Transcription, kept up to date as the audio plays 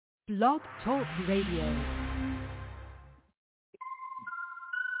Blog Talk Radio.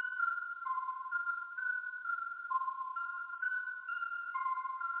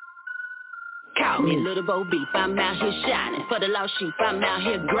 Call me Little Bo Beef, I'm out here shining. For the lost sheep, I'm out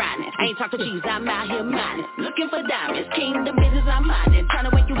here grinding. I ain't talking cheese, I'm out here mining. Looking for diamonds, kingdom business I'm minding. Trying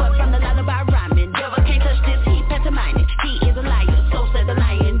to wake you up from the lullaby rhyming. Devil can't touch this heat, pantomiming. He is a liar, so said the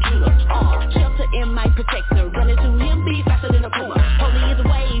lion Judah. Shelter in my protector, running to him, be faster than a puma. Holy is a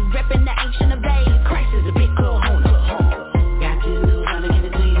wave, repping the ancient of days. Christ is a big kahuna. Got you news, I'ma give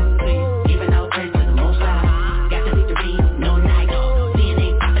it to you. Giving out praise to the Most High. Got the victory, no night.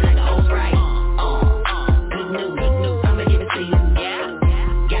 DNA popping like an old Sprite.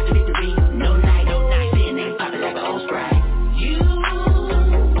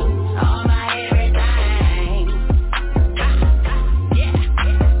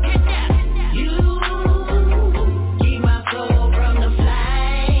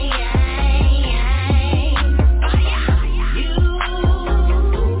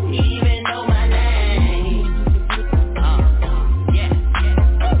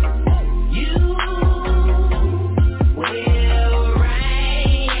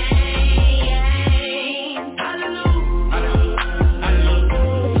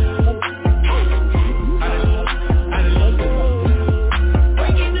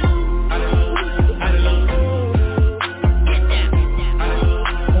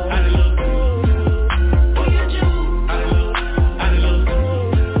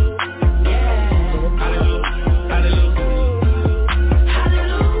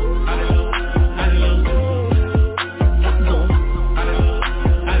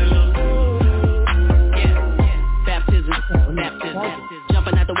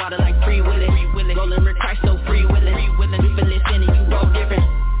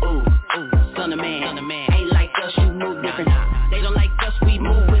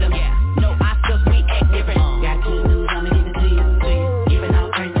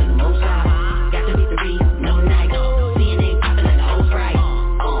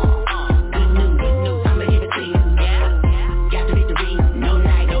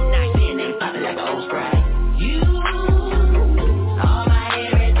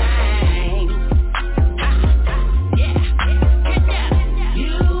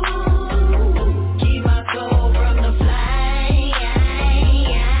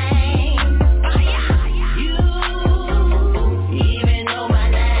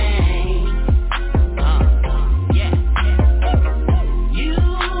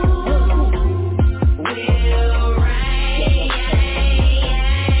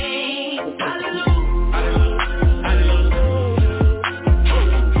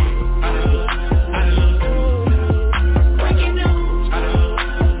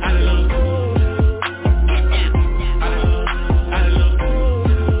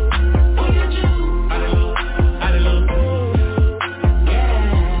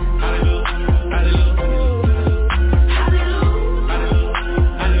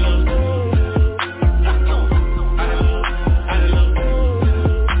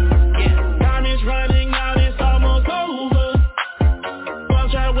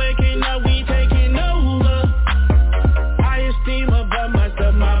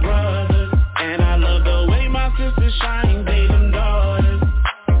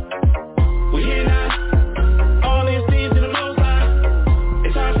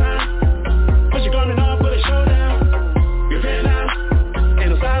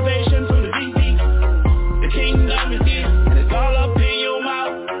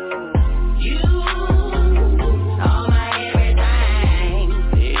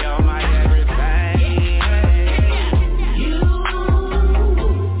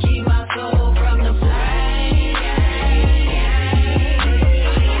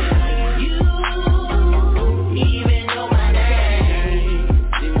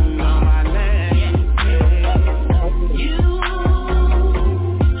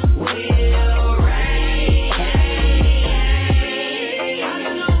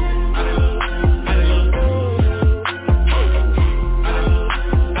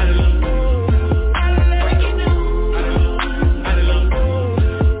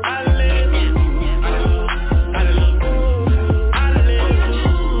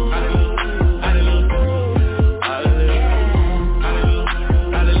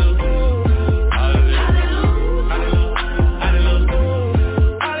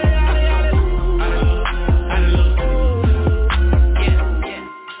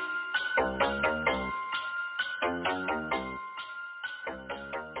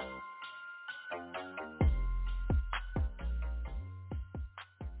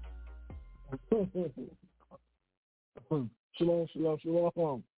 Shalom, shalom,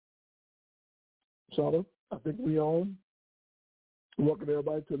 shalom. Shaba, I think we on. Welcome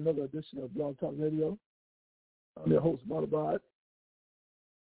everybody to another edition of Blog Talk Radio. I'm your host, Banabad.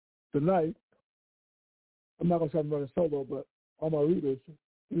 Tonight, I'm not going to say I'm running solo, but all my readers,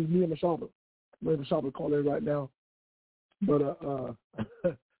 it's me and Mashaba. Me and Mashaba call in right now. But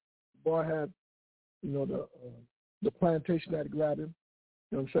Bar had, the plantation that grabbed him.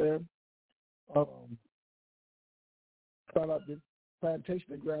 You know what I'm saying? Found out the plantation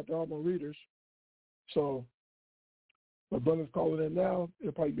that grabbed all my readers. So my brother's calling in now.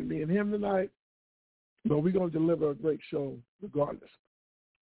 It'll probably be me and him tonight. But we're going to deliver a great show regardless.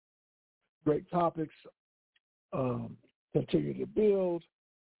 Great topics. Continue to build.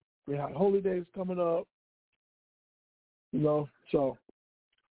 We have holy days coming up. So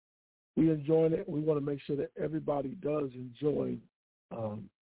we enjoying it. We want to make sure that everybody does enjoy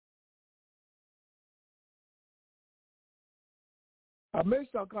I may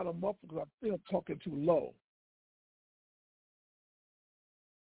sound kind of muffled because I feel talking too low.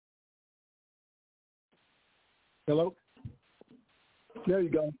 Hello? There you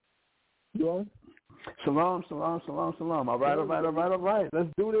go. You on? Shalom. All right. Let's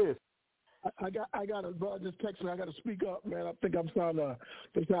do this. I got a brother just text me. I got to speak up, man. I think I'm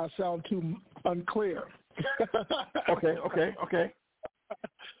sound too unclear. Okay.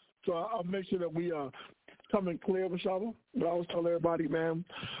 So I'll make sure that we coming clear, Mashaba. But I always tell everybody, man,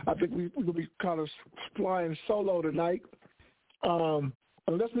 I think we're going to be kind of flying solo tonight.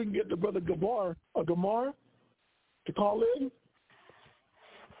 Unless we can get the brother Gamar to call in.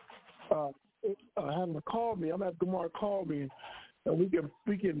 Have him call me. I'm going to have Gamar call me, and we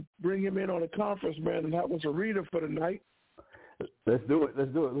can bring him in on a conference, man, and have us a reader for the night. Let's do it.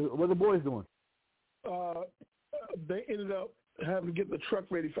 What are the boys doing? They ended up having to get the truck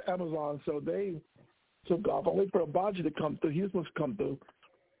ready for Amazon, so they took off. I wait for Abaji to come through. He was supposed to come through,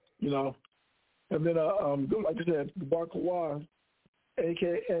 And then, like I said, Bar Kawhi,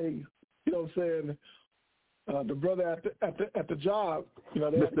 a.k.a., the brother at the job,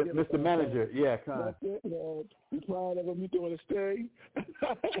 Mr. Manager, yeah, kind of. He's proud of him. He's doing his thing.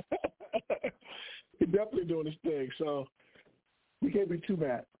 He's definitely doing his thing. So we can't be too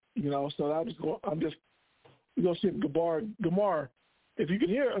mad, So we're gonna see if Gamar, if you can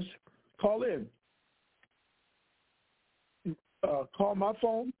hear us, call in. Call my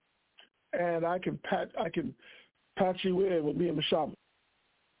phone, and I can patch you in with me and Mashaba.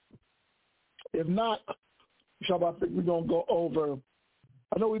 If not, Mashaba, I think we're gonna go over.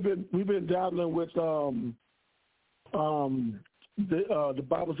 I know we've been dabbling with the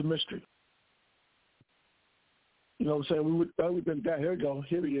Bible's a mystery. You know what I'm saying? We've been down. Here we go.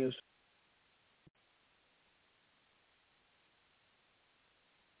 Here he is.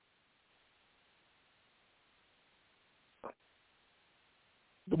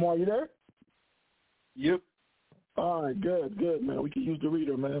 Gamar, you there? Yep. All right, good, man. We can use the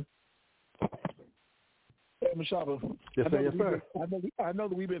reader, man. Hey, Mashaba. Yes, sir. I know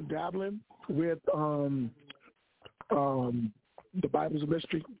that we've been dabbling with the Bible's a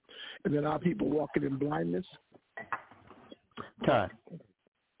mystery, and then our people walking in blindness. Okay.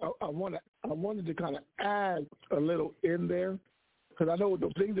 I wanted to kind of add a little in there, because I know the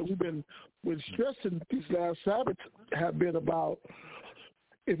things that we've been stressing these last Sabbaths have been about.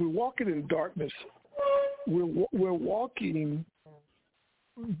 If we're walking in darkness, we're walking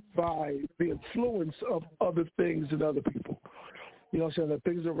by the influence of other things and other people. The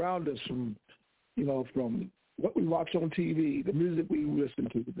things around us from what we watch on TV, the music we listen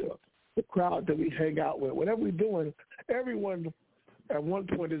to, the crowd that we hang out with, whatever we're doing, everyone at one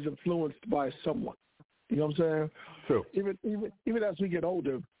point is influenced by someone. You know what I'm saying? True. Even as we get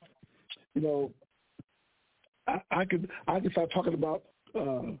older, I can start talking about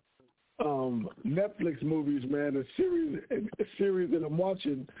Netflix movies, man, a series that I'm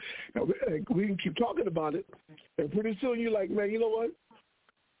watching. We can keep talking about it, and pretty soon you're like, man, you know what?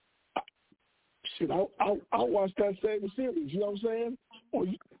 I'll watch that same series. You know what I'm saying? Or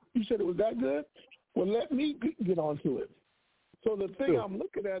you said it was that good? Well, let me get onto it. So the thing I'm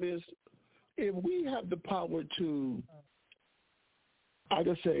looking at is, if we have the power to, I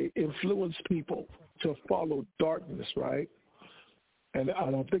just say, influence people to follow darkness, right? And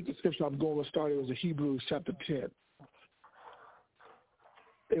I don't think the scripture I'm going to start was Hebrews chapter 10.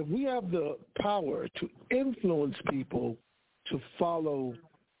 If we have the power to influence people to follow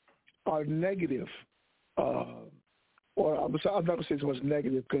our negative, or I'm not going to say so much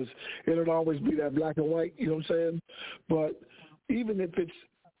negative because it'll always be that black and white, you know what I'm saying? But even if it's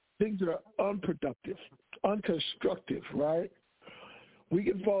things that are unproductive, unconstructive, right? We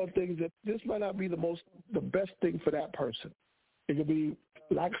can follow things that this might not be the best thing for that person. It could be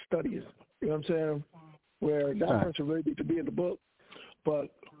lack studying. You know what I'm saying? Where that person really needs to be in the book, but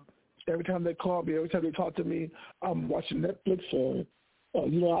every time they call me, every time they talk to me, I'm watching Netflix or,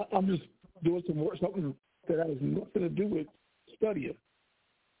 I'm just doing some work, something that has nothing to do with studying.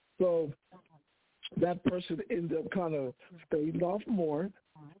 So that person ends up kind of fading off more.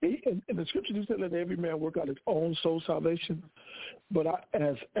 In the scripture, you said let every man work out his own soul salvation. But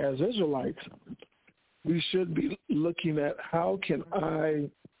as Israelites, we should be looking at how can I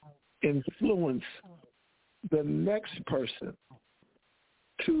influence the next person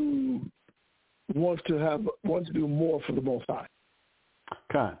to want to do more for the Most High.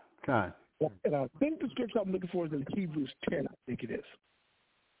 Kind. And I think the scripture I'm looking for is in Hebrews 10. I think it is.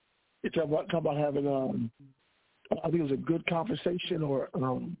 It's talk about having I think it was a good conversation or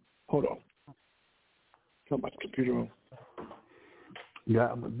hold on. Come about the computer room. Yeah,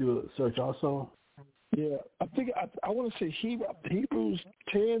 I'm gonna do a search also. Yeah, I think I want to say Hebrews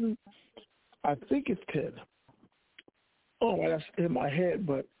 10. I think it's 10. Oh, that's in my head,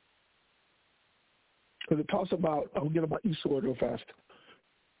 but because it talks about, I'm getting my e-sword real fast.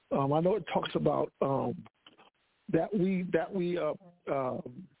 I know it talks about that we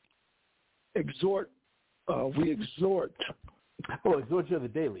exhort. We exhort. Oh, exhort you the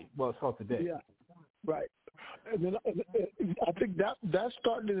daily. Well, it's called today. Yeah, right. And then I think that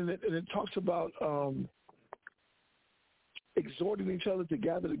started and it talks about exhorting each other to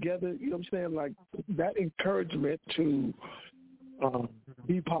gather together. You know what I'm saying? Like that encouragement to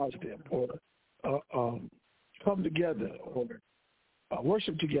be positive or come together or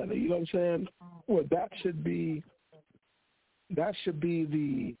worship together. You know what I'm saying? Well, that should be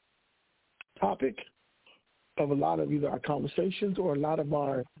the topic of a lot of either our conversations or a lot of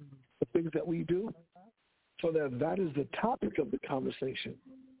the things that we do, so that is the topic of the conversation.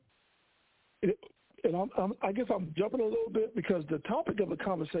 I guess I'm jumping a little bit because the topic of the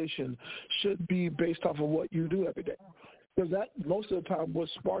conversation should be based off of what you do every day, because that most of the time what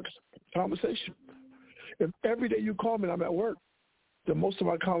sparks conversation. If every day you call me and I'm at work, then most of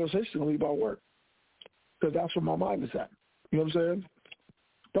my conversation will be about work, because that's where my mind is at. You know what I'm saying?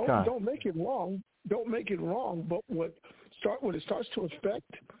 Don't make it wrong. Don't make it wrong. But what it starts to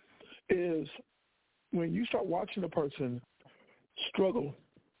affect is when you start watching a person struggle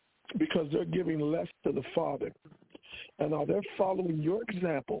because they're giving less to the Father, and now they're following your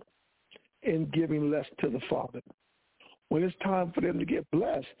example in giving less to the Father. When it's time for them to get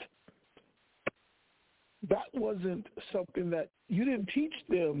blessed, that wasn't something that you didn't teach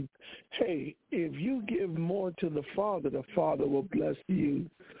them. Hey, if you give more to the Father will bless you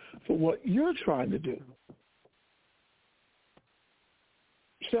for what you're trying to do.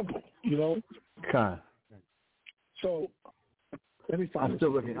 Simple, you know? Kind. So, let me find I'm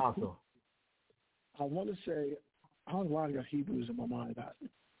still looking also. I want to say, I don't know why I got Hebrews in my mind.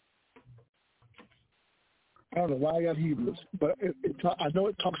 I don't know why I got Hebrews, but I know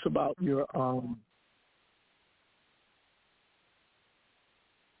it talks about your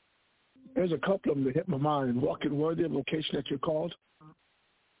there's a couple of them that hit my mind. Walking worthy of vocation that you're called.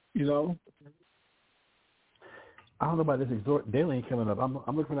 You know? I don't know about this exhort daily ain't coming up.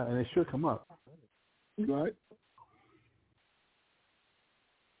 I'm looking at it, and it should come up. Right?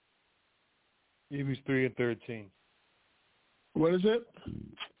 Hebrews 3 and 13. What is it?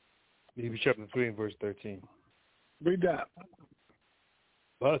 Hebrews chapter 3 and verse 13. Read that.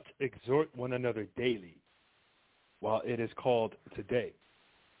 But exhort one another daily, while it is called today,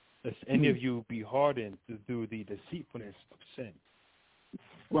 lest any of you be hardened through the deceitfulness of sin.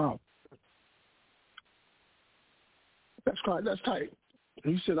 Wow. That's right. That's tight.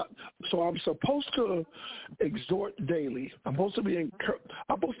 He said, so I'm supposed to exhort daily. I'm supposed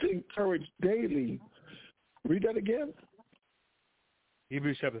to encourage daily. Read that again.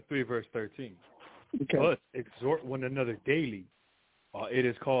 Hebrews chapter 3, verse 13. Okay. But exhort one another daily, while it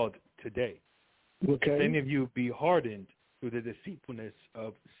is called today. Okay. Lest any of you be hardened through the deceitfulness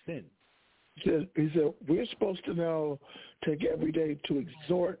of sin. He said we're supposed to now take every day to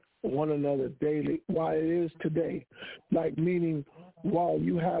exhort one another daily while it is today. Like meaning while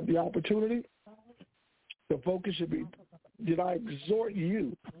you have the opportunity, the focus should be, did I exhort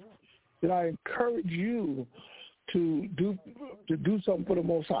you? Did I encourage you to do something for the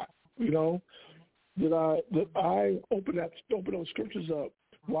Most High? You know? Did I open those scriptures up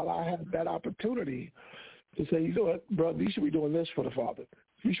while I have that opportunity to say, you know what, brother, you should be doing this for the Father.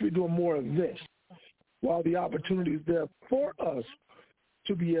 You should be doing more of this while the opportunity is there for us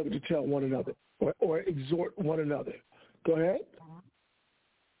to be able to tell one another or exhort one another. Go ahead.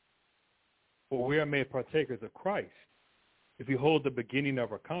 For we are made partakers of Christ if we hold the beginning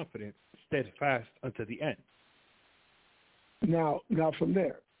of our confidence steadfast unto the end. Now from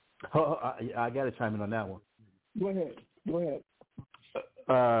there. I got to chime in on that one. Go ahead.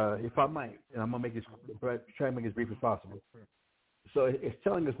 If I might, and I'm going to try to make it as brief as possible. So it's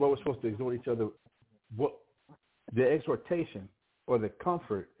telling us what we're supposed to exhort each other, what the exhortation or the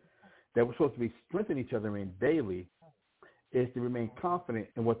comfort that we're supposed to be strengthening each other in daily is to remain confident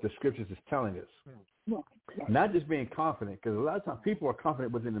in what the scriptures is telling us. Not just being confident, because a lot of times people are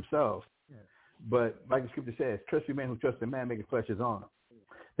confident within themselves, but like the scripture says, trust you man who trusts in man, making flesh his honor.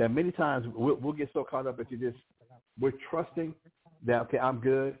 That many times we'll get so caught up that we're trusting that, okay, I'm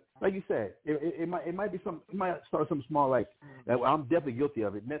good. Like you said, it might start something small like that. I'm definitely guilty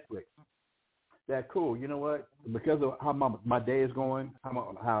of it. Netflix. That cool. You know what? Because of how my day is going,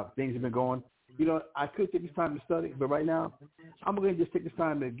 how things have been going, I could take this time to study, but right now I'm going to just take this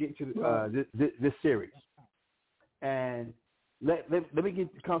time to get into this series. And let me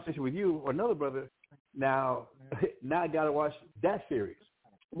get the conversation with you or another brother. Now I got to watch that series.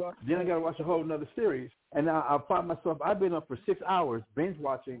 Then I got to watch a whole another series. And now I find myself, I've been up for 6 hours binge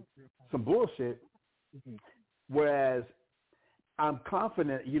watching some bullshit, whereas I'm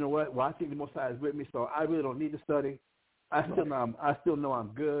confident, you know what, well, I think the Most High is with me, so I really don't need to study. I still know I'm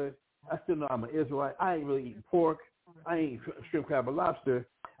good. I still know I'm an Israelite. I ain't really eating pork. I ain't eating shrimp, crab, or lobster,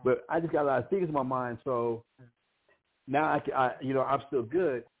 but I just got a lot of things in my mind, so now I'm still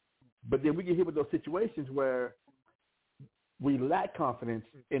good. But then we get hit with those situations where we lack confidence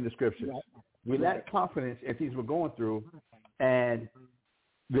in the scriptures. We lack confidence in things we're going through. And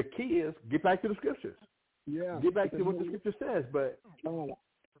the key is get back to the scriptures. Yeah. Get back to what the scripture says. But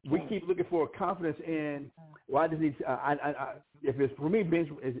we keep looking for confidence in, well, I just need if it's for me,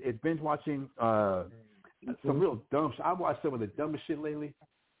 it's binge watching some real dumb shit. I watched some of the dumbest shit lately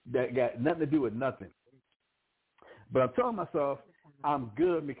that got nothing to do with nothing. But I'm telling myself, I'm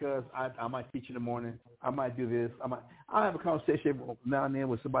good because I might teach in the morning. I might do this. I have a conversation now and then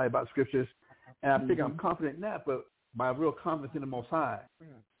with somebody about scriptures, and I think I'm confident in that, but my real confidence in the Most High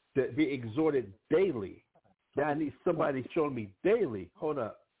to be exhorted daily, that I need somebody showing me daily. Hold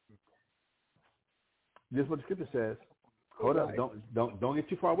up. This is what the scripture says. Hold up. Don't get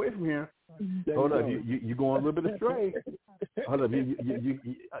too far away from here. Hold up. You going a little bit astray. Hold up.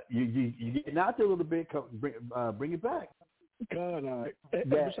 You getting out there a little bit. Bring it back. God, all right. You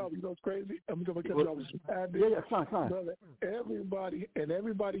know, it's crazy. I'm going to cut you off. Yeah, fine. Brother, everybody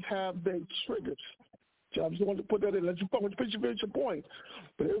have their triggers. So I just wanted to put that in. Let you finish your point.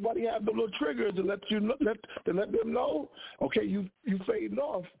 But everybody have the little triggers to let them know. Okay, you fading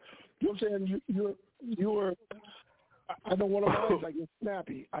off. You know what I'm saying? You're. I don't want to I get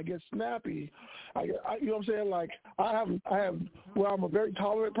snappy. You know what I'm saying? Like I have. Well, I'm a very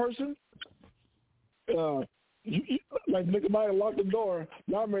tolerant person. Like nigga might have locked the door.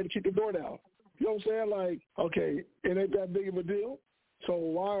 Now I'm ready to kick the door down. You know what I'm saying? Like, okay, it ain't that big of a deal. So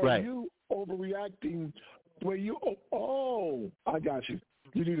why are you overreacting? Where you? Oh, I got you.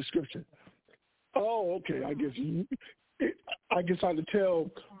 You need a scripture. Oh, okay. I guess I can tell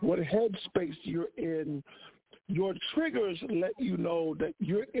what headspace you're in. Your triggers let you know that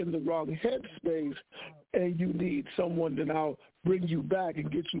you're in the wrong headspace, and you need someone to now bring you back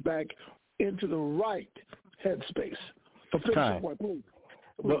and get you back into the right headspace. So finish your point, please.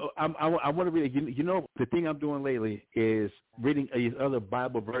 Well, I want to read. You know, the thing I'm doing lately is reading these other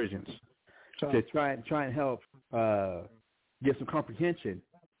Bible versions to try and help get some comprehension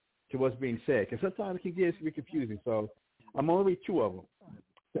to what's being said. Because sometimes it can get confusing. So I'm going to read two of them.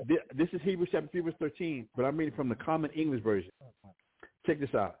 This is Hebrews chapter 3, verse 13, but I'm reading from the Common English Version. Check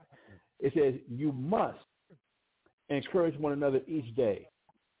this out. It says, you must encourage one another each day,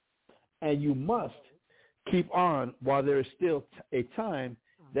 and you must keep on while there is still a time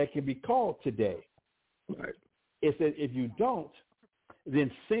that can be called today. Right. It says, if you don't, then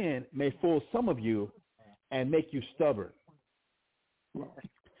sin may fool some of you and make you stubborn. Right.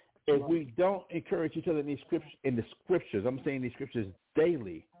 If we don't encourage each other in the scriptures, I'm saying these scriptures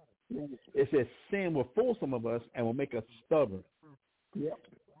daily, it says sin will fool some of us and will make us stubborn. Yep.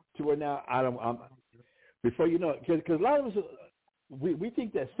 To where now before you know it, because a lot of us we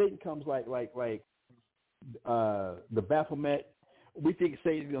think that Satan comes like the Baphomet. We think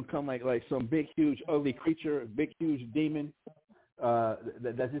Satan's gonna come like some big huge ugly creature, big huge demon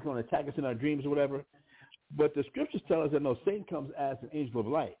that's just gonna attack us in our dreams or whatever. But the scriptures tell us that no, Satan comes as an angel of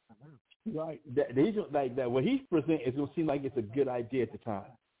light. Right. That he's like that. What he's presenting is going to seem like it's a good idea at the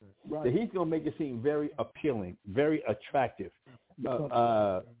time. Right. That he's going to make it seem very appealing, very attractive.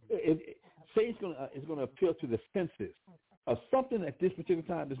 Satan's is going to appeal to the senses of something at this particular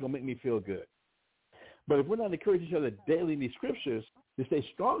time that's going to make me feel good. But if we're not encouraging each other daily in these scriptures to stay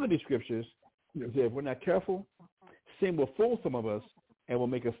strong in these scriptures, if we're not careful, sin will fool some of us and will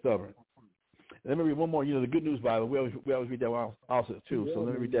make us stubborn. Let me read one more. The Good News Bible. We always read that one also too. So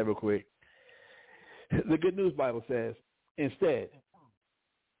let me read that real quick. The Good News Bible says, instead,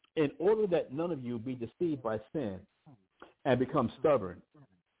 in order that none of you be deceived by sin and become stubborn,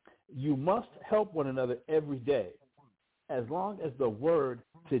 you must help one another every day, as long as the word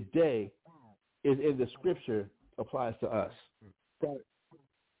today is in the scripture applies to us. Right.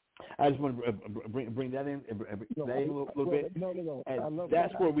 I just want to bring that in, a little bit. No. And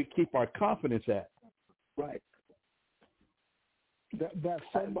that's where we keep our confidence at. Right. That's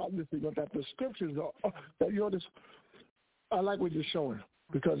somebody that the scriptures are. That I like what you're showing,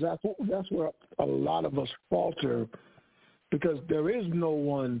 because that's where a lot of us falter, because there is no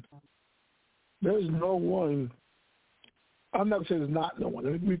one. I'm not saying there's not no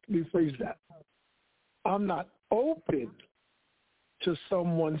one. Let me rephrase that. I'm not open to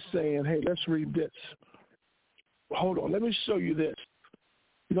someone saying, "Hey, let's read this. Hold on, let me show you this."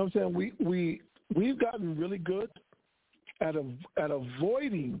 You know what I'm saying? We've gotten really good at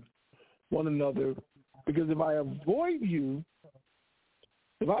avoiding one another, because if I avoid you,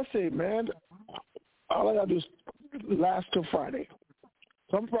 if I say, "Man, all I got to do is last till Friday,"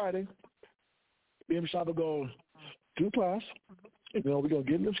 some Friday, me and Shaba go to class, we're gonna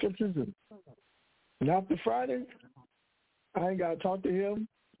get in the scriptures, and after Friday, I ain't got to talk to him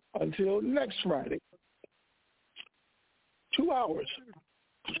until next Friday. 2 hours.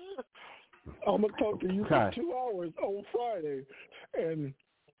 I'm going to talk to you for 2 hours on Friday. And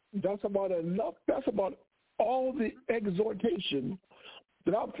that's about enough. That's about all the exhortation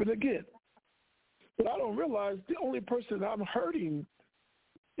that I'm going to get. But I don't realize the only person I'm hurting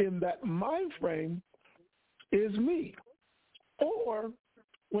in that mind frame is me. Or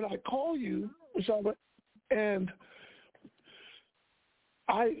when I call you, and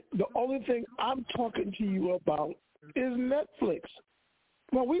the only thing I'm talking to you about is Netflix.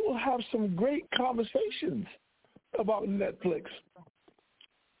 Well, we will have some great conversations about Netflix.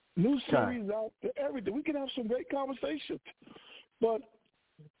 New series out there, everything. We can have some great conversations. But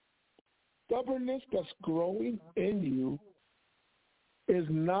stubbornness that's growing in you is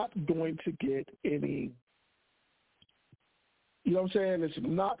not going to get any, you know what I'm saying? It's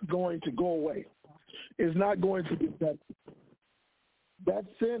not going to go away. It's not going to get that. That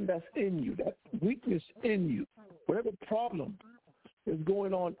sin that's in you, that weakness in you, whatever problem is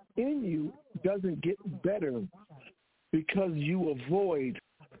going on in you doesn't get better because you avoid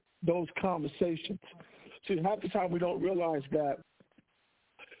those conversations. See, half the time we don't realize that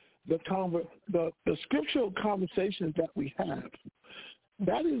the scriptural conversations that we have,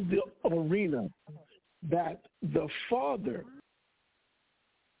 that is the arena that the Father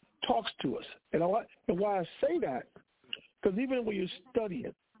talks to us. And why I say that, because even when you're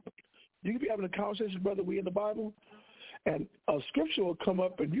studying, you can be having a conversation, brother, we in the Bible, and a scripture will come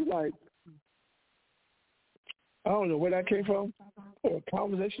up and you like, I don't know where that came from, or a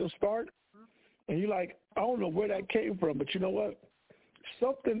conversation will start, and you're like, I don't know where that came from, but you know what?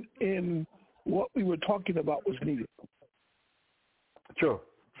 Something in what we were talking about was needed. True.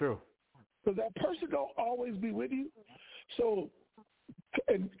 So that person don't always be with you. So,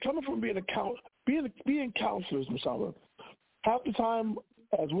 and coming from being counselors, Masala, half the time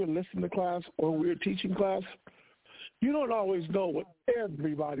as we're listening to class or we're teaching class, you don't always know what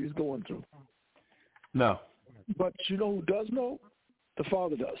everybody's going through. No. But you know who does know? The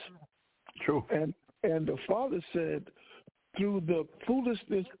Father does. True. And the Father said, through the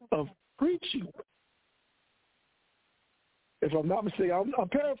foolishness of preaching, if I'm not mistaken, I'm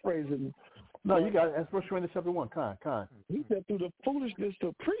paraphrasing. No, you got it. That's First Corinthians chapter 1. Con. He said through the foolishness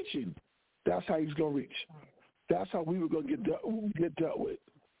of preaching, that's how he's going to reach. That's how we were going to get dealt with.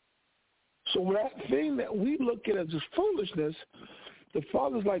 So that thing that we look at as just foolishness, the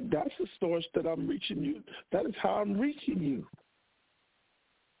Father's like, that's the source that I'm reaching you. That is how I'm reaching you.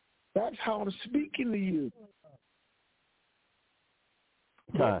 That's how I'm speaking to you.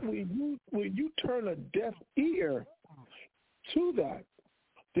 But when you turn a deaf ear to that,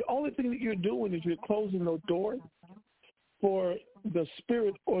 the only thing that you're doing is you're closing the door for the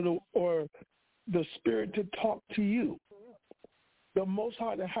Spirit or the Spirit to talk to you. The Most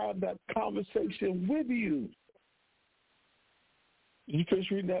High to have that conversation with you. You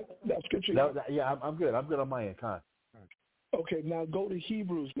finish reading that scripture? Yeah, I'm good. I'm good on my end, Con. Okay, now go to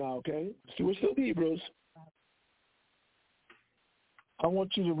Hebrews now, okay? So we're still Hebrews. I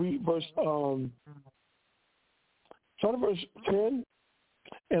want you to read start at verse 10,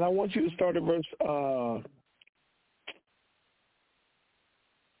 and I want you to start at verse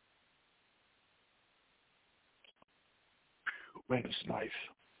man, it's nice.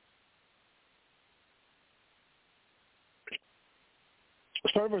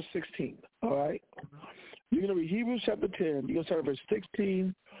 start verse 16, all right? You're going to read Hebrews chapter 10. You're going to start verse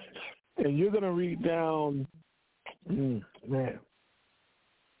 16, and you're going to read down, to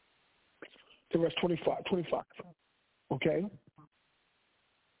verse 25, okay?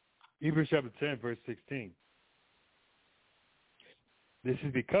 Hebrews chapter 10, verse 16. This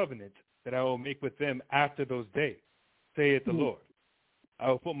is the covenant that I will make with them after those days, saith the Lord. I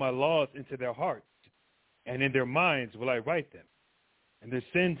will put my laws into their hearts, and in their minds will I write them. And their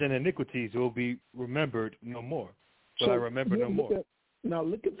sins and iniquities will be remembered no more. Will I remember no more? Now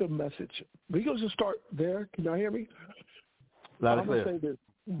look at the message. We're going to start there. Can y'all hear me? Loud I'm and going clear. to say this.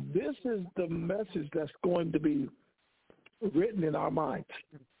 This is the message that's going to be written in our minds.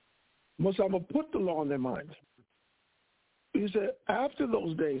 Most I'm going to put the law in their minds. He said, after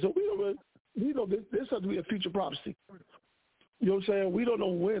those days, so we know this has to be a future prophecy. You know what I'm saying? We don't know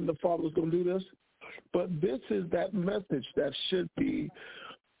when the Father's going to do this, but this is that message that should be,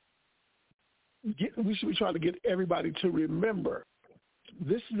 we should be trying to get everybody to remember.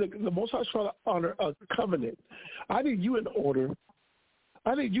 This is the Most High is trying to honor a covenant. I need you in order.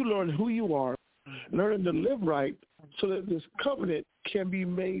 I need you to learn who you are, learning to live right so that this covenant can be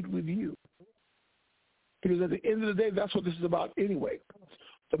made with you. Because at the end of the day, that's what this is about anyway.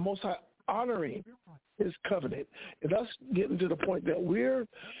 The Most High honoring his covenant. And that's getting to the point that we're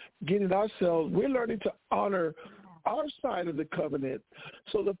learning to honor our side of the covenant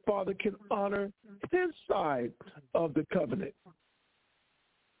so the Father can honor his side of the covenant.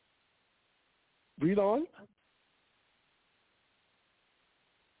 Read on.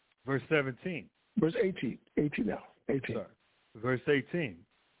 Verse 17. Verse 18. 18 now. 18. Sorry. Verse 18.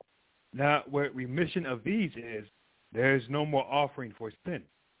 Now, where remission of these is, there is no more offering for sin.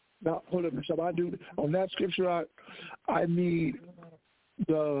 Now, hold on, Bishop. On that scripture, I need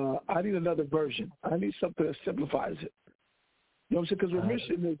another version. I need something that simplifies it. You know what I'm saying? Because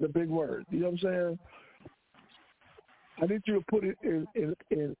remission is a big word. You know what I'm saying? I need you to put it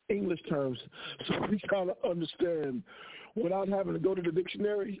in English terms so we kind of understand without having to go to the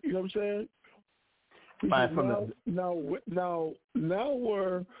dictionary. You know what I'm saying? Now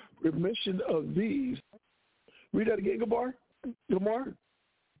we're remission of these. Read that again, Gamar.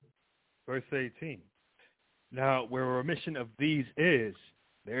 Verse 18. Now, where remission of these is,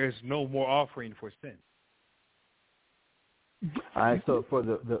 there is no more offering for sin. All right, so for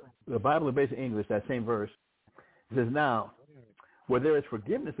the Bible in basic English, that same verse, it says, now, where there is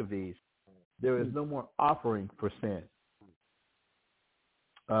forgiveness of these, there is no more offering for sin.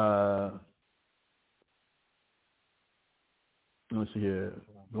 Let's see here.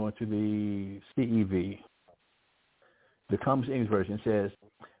 Going to the CEV. The Common English Version says,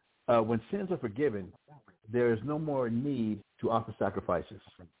 when sins are forgiven, there is no more need to offer sacrifices.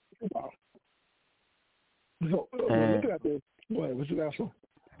 So, look at this. What's the last one?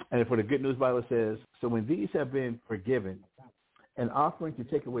 And for the Good News Bible, it says, so when these have been forgiven, an offering to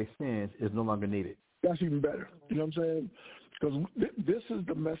take away sins is no longer needed. That's even better. You know what I'm saying? Because this is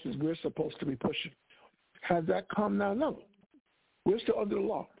the message we're supposed to be pushing. Has that come now? No. We're still under the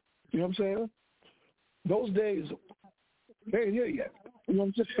law. You know what I'm saying? Those days, they ain't here yet. You know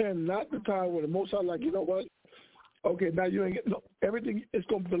what I'm saying? Not the time where the Most High like, you know what? Okay, now you ain't getting everything.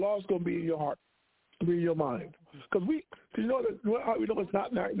 The law is going to be in your heart, be in your mind. Because you know how we know it's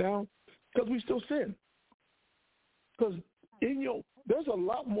not right now? Because we still sin. Because there's a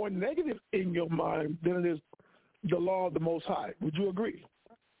lot more negative in your mind than it is the law of the Most High. Would you agree?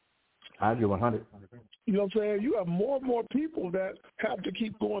 I agree 100. You know what I'm saying? You have more and more people that have to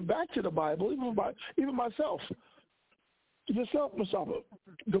keep going back to the Bible, even myself. Yourself, Mustafa,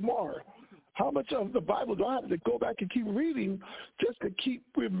 Damar, how much of the Bible do I have to go back and keep reading just to keep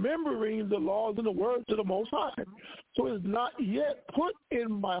remembering the laws and the words of the Most High? So it's not yet put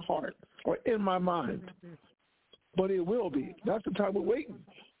in my heart or in my mind, but it will be. That's the time we're waiting.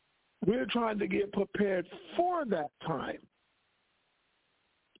 We're trying to get prepared for that time.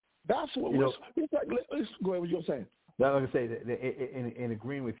 That's what it's like. Let's go ahead with what you're saying. Now, like I say, in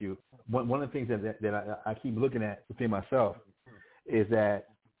agreeing with you, one of the things that I keep looking at within myself is that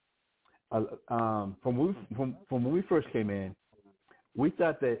from when we first came in, we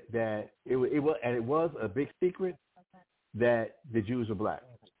thought that it was a big secret that the Jews were black.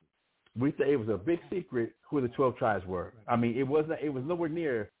 We thought it was a big secret who the 12 tribes were. I mean, it was nowhere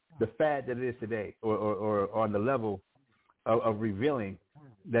near the fad that it is today, or on the level of revealing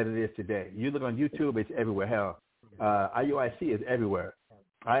that it is today. You look on YouTube, it's everywhere. Hell, IUIC is everywhere.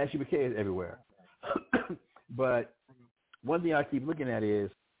 ISUBK is everywhere. But one thing I keep looking at is,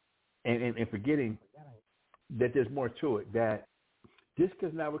 and forgetting that there's more to it, that just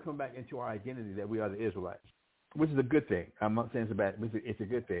because now we're coming back into our identity that we are the Israelites. which is a good thing. I'm not saying it's a bad. It's a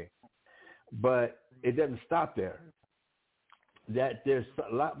good thing, but it doesn't stop there. That there's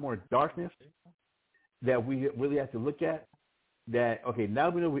a lot more darkness that we really have to look at. That okay, now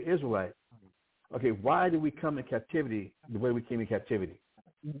we know we're Israelites. Okay, why did we come in captivity the way we came in captivity?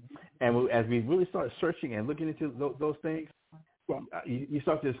 And as we really start searching and looking into those things, you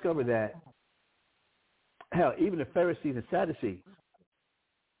start to discover that, hell, even the Pharisees and Sadducees,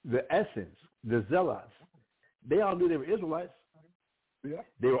 the Essenes, the Zealots, they all knew they were Israelites. Yeah.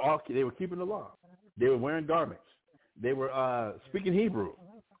 They were keeping the law. They were wearing garments. They were speaking Hebrew.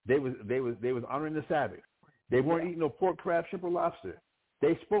 They was honoring the Sabbath. They weren't eating no pork, crab, shrimp, or lobster.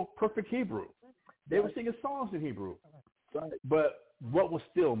 They spoke perfect Hebrew. They were singing songs in Hebrew. Right. But what was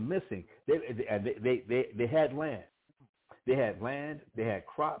still missing? They had land. They had land. They had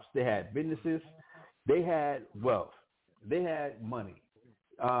crops. They had businesses. They had wealth. They had money.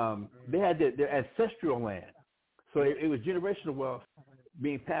 They had their ancestral land. So it was generational wealth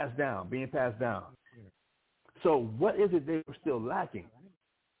being passed down. So what is it they were still lacking?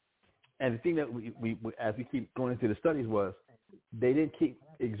 And the thing that we as we keep going into the studies was they didn't keep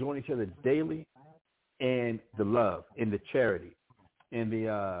exhorting each other daily in the love, in the charity, in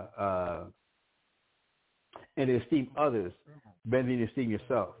the esteem others better than you esteem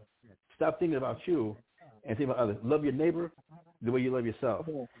yourself. Stop thinking about you and think about others. Love your neighbor the way you love yourself.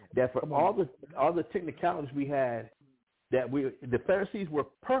 That for all the technicalities we had, the Pharisees were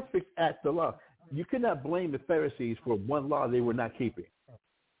perfect at the law. You could not blame the Pharisees for one law they were not keeping.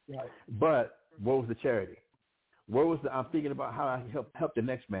 Right. But what was the charity? Where was I'm thinking about how I help the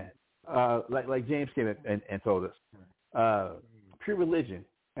next man. Like James came and told us, pure religion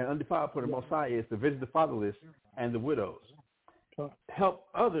and undefiled for the Most High is to visit the fatherless and the widows. Help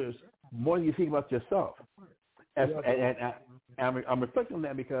others more than you think about yourself. And I'm reflecting on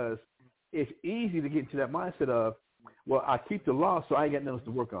that because it's easy to get into that mindset of, well, I keep the law, so I ain't got nothing else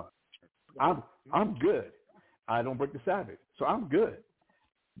to work on. I'm good. I don't break the Sabbath, so I'm good.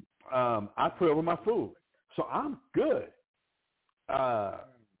 I pray over my food, so I'm good.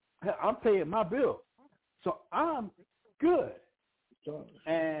 I'm paying my bill, so I'm good.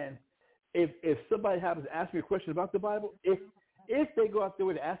 And if somebody happens to ask me a question about the Bible, if they go out there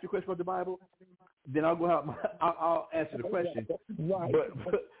way to ask me a question about the Bible, then I'll go out. I'll answer the question. Right.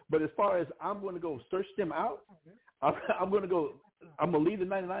 But as far as I'm going to go search them out, I'm going to leave the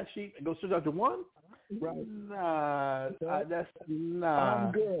 99 sheep and go search out the one. Right. Nah, that's nah.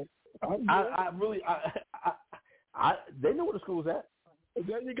 I'm good. I really they know where the school's at.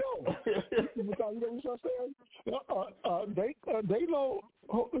 There you go. You know what I'm saying? They know.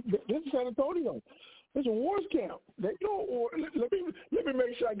 This is San Antonio. It's a wars camp. They know. Let me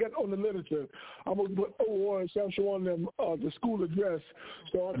make sure I get on the literature. I'm gonna put war and Central on them the school address.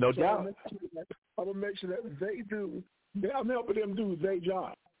 No doubt. I'm gonna make sure that they do. I'm helping them do their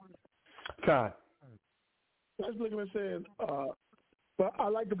job. God. I was looking and saying, but I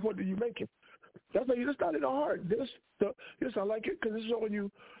like the point that you're making. That's how you just got it hard. This I like it because it's showing you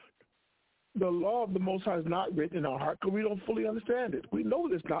the law of the Most High is not written in our heart because we don't fully understand it. We know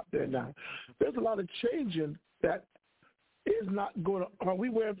it's not there now. There's a lot of changing that is not going to. Are we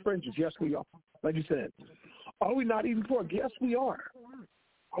wearing fringes? Yes, we are. Like you said. Are we not eating pork? Yes, we are.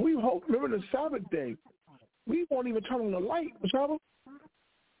 Are we remember the Sabbath day? We won't even turn on the light, Sabbath.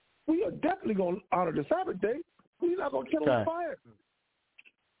 We are definitely going to honor the Sabbath day. We're not going to kill on fire.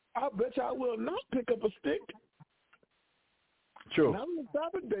 I bet you I will not pick up a stick. True. Not on the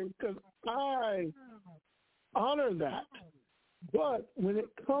Sabbath day because I honor that. But when it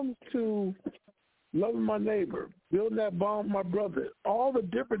comes to loving my neighbor, building that bond with my brother, all the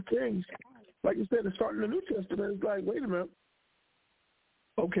different things, like you said, starting the New Testament, it's like, wait a minute.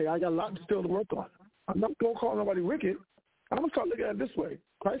 Okay, I got a lot still to work on. I'm not going to call nobody wicked. I'm going to start looking at it this way.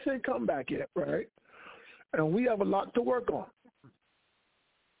 Christ ain't come back yet, right? And we have a lot to work on.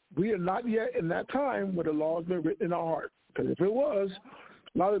 We are not yet in that time where the law has been written in our heart. Because if it was,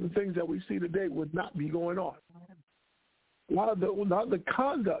 a lot of the things that we see today would not be going on. A lot of the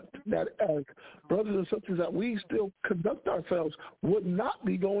conduct that as brothers and sisters that we still conduct ourselves would not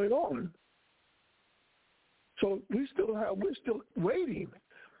be going on. So we're still waiting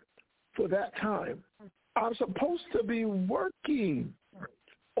for that time. I'm supposed to be working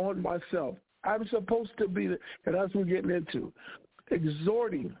on myself. I'm supposed to be, and that's what we're getting into,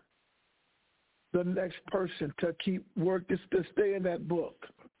 exhorting the next person to keep working, to stay in that book.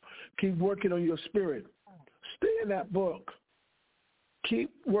 Keep working on your spirit. Stay in that book.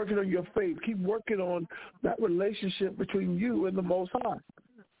 Keep working on your faith. Keep working on that relationship between you and the Most High.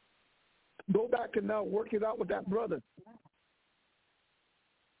 Go back and now work it out with that brother.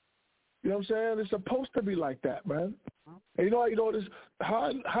 You know what I'm saying? It's supposed to be like that, man. And you know this,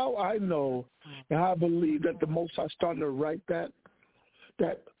 how I know and how I believe that the Most High starting to write that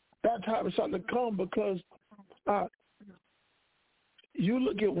time is starting to come, because you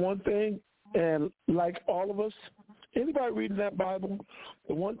look at one thing, and like all of us, anybody reading that Bible,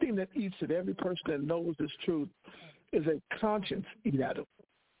 the one thing that eats at every person that knows this truth is a conscience eat at them.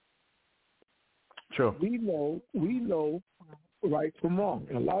 Sure. We know right from wrong,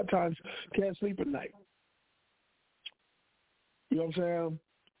 and a lot of times can't sleep at night. You know what I'm saying?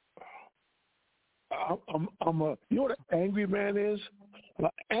 You know what an angry man is? An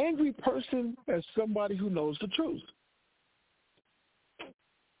angry person is somebody who knows the truth.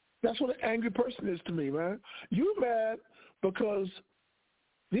 That's what an angry person is to me, man. You're mad because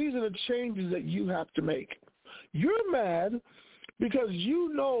these are the changes that you have to make. You're mad because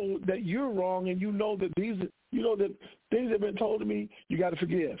you know that you're wrong, and you know that that things have been told to me. You got to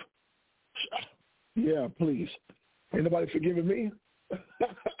forgive. Yeah, please. Ain't nobody forgiving me.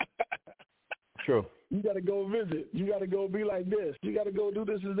 True. You got to go visit. You got to go be like this. You got to go do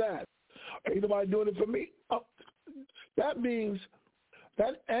this and that. Ain't nobody doing it for me. That means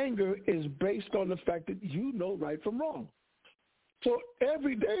that anger is based on the fact that you know right from wrong. So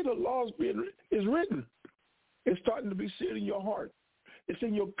every day the law is written. It's starting to be seared in your heart. It's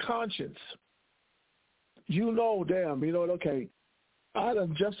in your conscience. You know, okay, I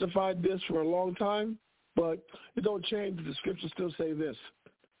done justified this for a long time, but it don't change. The scriptures still say this.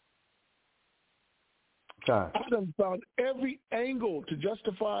 God. I done found every angle to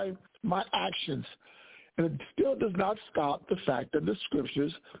justify my actions, and it still does not stop the fact that the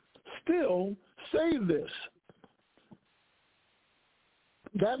scriptures still say this.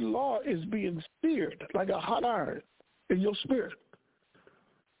 That law is being seared like a hot iron in your spirit.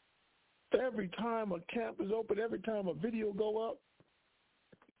 Every time a camp is open, every time a video go up,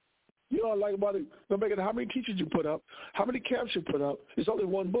 you know what I like about it? No matter how many teachers you put up, how many camps you put up, it's only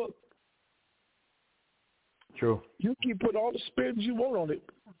one book. True. You can put all the spins you want on it.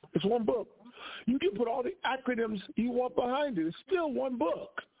 It's one book. You can put all the acronyms you want behind it. It's still one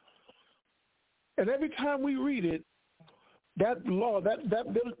book. And every time we read it, that law,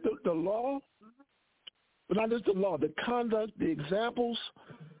 the law, but not just the law, the conduct, the examples,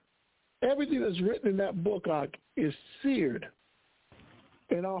 everything that's written in that book is seared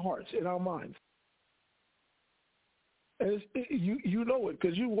in our hearts, in our minds. And you know it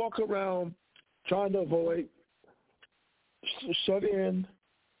because you walk around trying to avoid, shut in.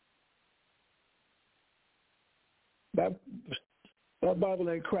 That Bible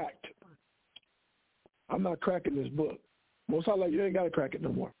ain't cracked. I'm not cracking this book. Most I like, you ain't got to crack it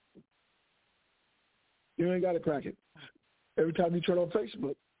no more. You ain't got to crack it. Every time you turn on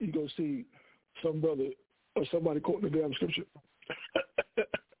Facebook, you go see some brother or somebody quoting the damn scripture.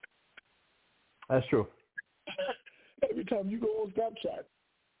 That's true. Every time you go on Snapchat,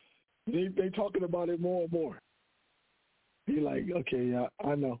 they talking about it more and more. You're like, okay, yeah,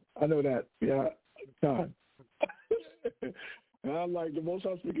 I know that. Yeah, God. And I'm like, the Most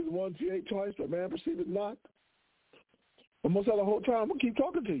High speaketh once, he ain't twice, but man perceiveth not. But most of the whole time, I'm going to keep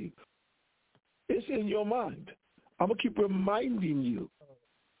talking to you. It's in your mind. I'm going to keep reminding you.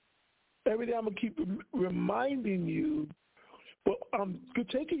 Every day I'm going to keep reminding you. But I'm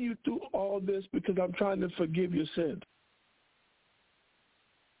taking you through all this because I'm trying to forgive your sins.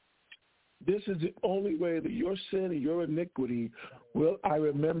 This is the only way that your sin and your iniquity will I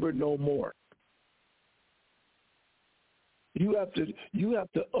remember no more. You have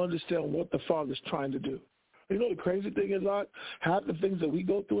to understand what the Father's trying to do. You know the crazy thing is, half the things that we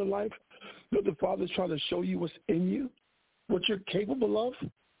go through in life, you know the Father's trying to show you what's in you, what you're capable of.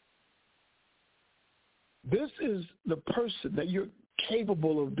 This is the person that you're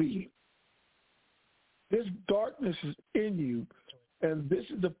capable of being. This darkness is in you, and this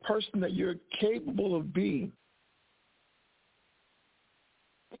is the person that you're capable of being.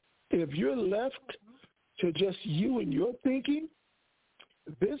 If you're left to just you and your thinking,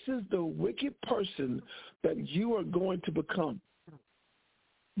 this is the wicked person that you are going to become.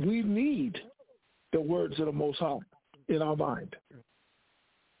 We need the words of the Most High in our mind.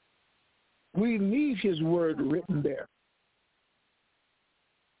 We need his word written there.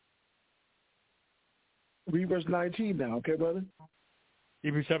 Read verse 19 now, okay, brother?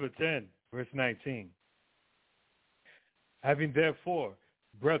 Hebrews chapter 10, verse 19. Having therefore,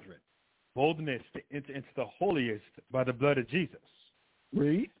 brethren, boldness to enter into the holiest by the blood of Jesus.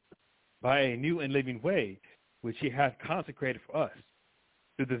 Read. By a new and living way, which he hath consecrated for us,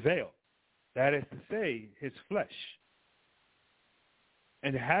 through the veil, that is to say, his flesh.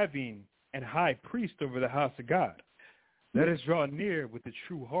 And having an high priest over the house of God, Let us draw near with a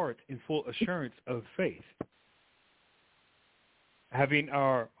true heart in full assurance of faith, having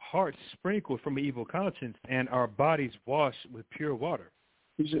our hearts sprinkled from an evil conscience and our bodies washed with pure water.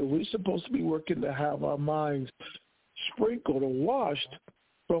 He said we're supposed to be working to have our minds sprinkled or washed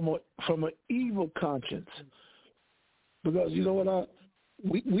from an evil conscience. Because you know what,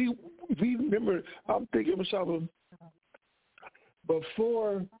 we remember, I'm thinking of something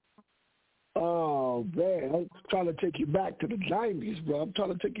before. Oh man, I'm trying to take you back to the 90s, bro. I'm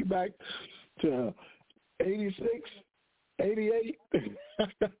trying to take you back to 86, 88.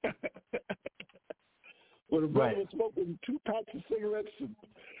 When the brother was smoking 2 packs of cigarettes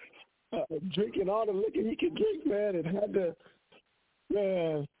and drinking all the liquor he could drink, man, and had to,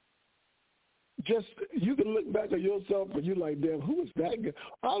 man, just, you can look back at yourself and you're like, damn, who was that guy?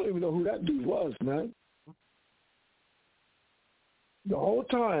 I don't even know who that dude was, man. The whole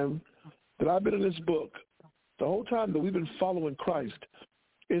time that I've been in this book, the whole time that we've been following Christ,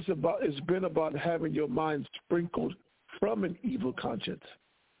 it's been about having your mind sprinkled from an evil conscience.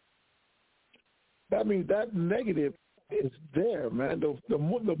 That means that negative is there, man. The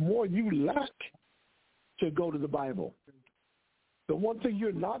more you lack to go to the Bible. The one thing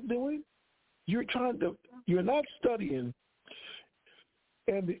you're not doing, you're not studying,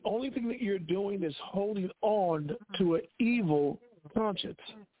 and the only thing that you're doing is holding on to an evil conscience.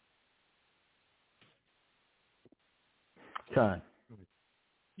 Time.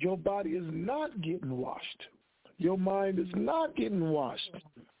 Your body is not getting washed. Your mind is not getting washed.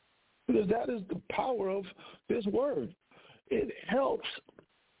 Because that is the power of this word. It helps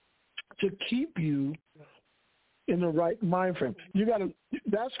to keep you in the right mind frame. You got to,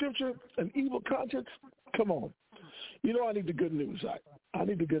 that scripture, an evil conscience, come on. You know I need the good news. I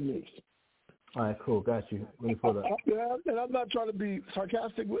need the good news. All right, cool. Got you. Let me pull that. And I'm not trying to be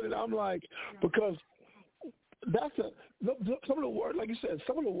sarcastic with it. I'm like, because some of the words, like you said,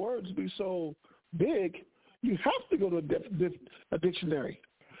 some of the words be so big, you have to go to a dictionary.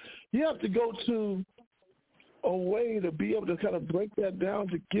 You have to go to a way to be able to kind of break that down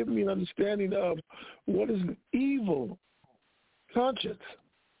to give me an understanding of what is an evil conscience.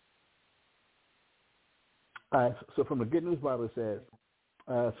 All right, so from the Good News Bible it says,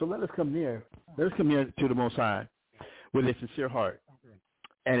 so let us come near to the Most High with a sincere heart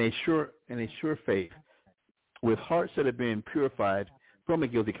and a sure faith, with hearts that have been purified from a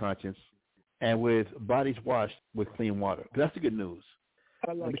guilty conscience, and with bodies washed with clean water. That's the good news.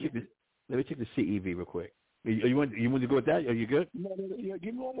 I like let me check the CEV real quick. You want to go with that? Are you good? No,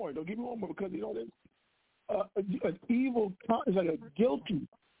 give me one more. Don't give me one more because, you know, an evil is like a guilty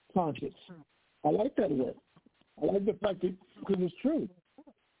conscience. I like that word. I like the fact that, because it's true.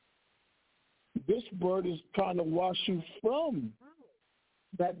 This word is trying to wash you from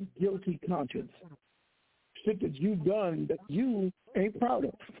that guilty conscience. Shit that you've done that you ain't proud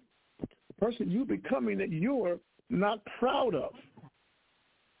of. The person you becoming that you're not proud of.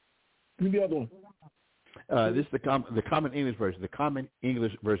 Give me the other one. This is the Common English Version, the Common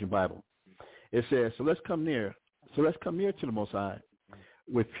English Version Bible. It says, so let's come near to the Most High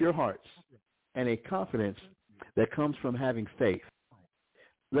with pure hearts and a confidence that comes from having faith.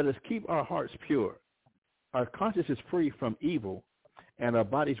 Let us keep our hearts pure, our conscience is free from evil, and our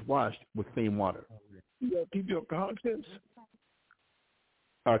bodies washed with clean water. You keep your conscience.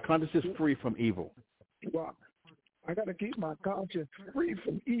 Our conscience is free from evil. Wow. I got to keep my conscience free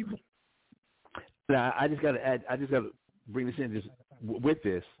from evil. Now, I just got to bring this in just with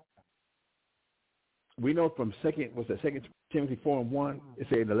this. We know from 2 Timothy 4:1, it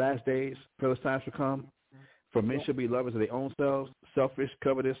says in the last days, perilous times will come, for men shall be lovers of their own selves, selfish,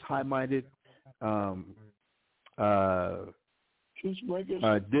 covetous, high-minded,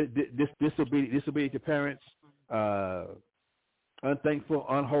 disobedient to parents, unthankful,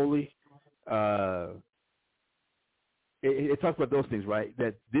 unholy. It talks about those things, right?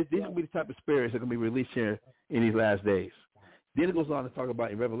 That these will be the type of spirits that are going to be released here in these last days. Then it goes on to talk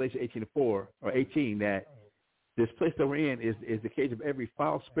about in Revelation 18 that this place that we're in is the cage of every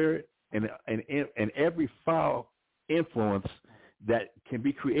foul spirit and every foul influence that can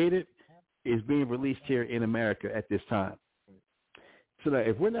be created is being released here in America at this time. So that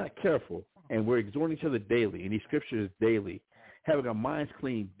if we're not careful and we're exhorting each other daily, and these scriptures daily, having our minds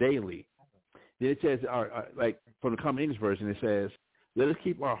clean daily, then it says, like from the Common English Version, it says, let us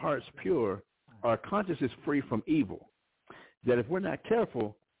keep our hearts pure, our conscience is free from evil. That if we're not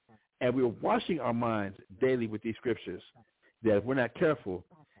careful and we're washing our minds daily with these scriptures, that if we're not careful,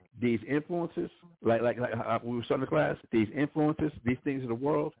 these influences, like we were starting the class, these influences, these things of the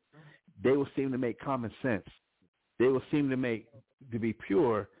world, they will seem to make common sense. They will seem to be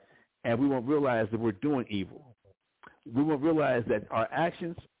pure, and we won't realize that we're doing evil. we won't realize that our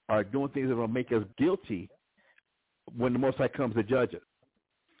actions are doing things that will make us guilty when the Most High comes to judge us.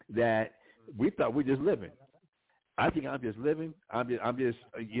 That we thought we're just living. I think I'm just living. I'm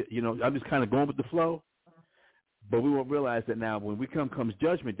just kind of going with the flow. But we won't realize that now when comes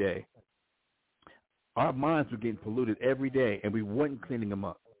Judgment Day, our minds were getting polluted every day, and we weren't cleaning them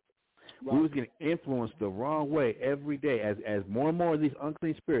up. Right. We was getting influenced the wrong way every day as more and more of these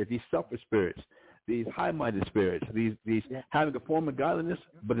unclean spirits, these selfish spirits, these high-minded spirits, these having a form of godliness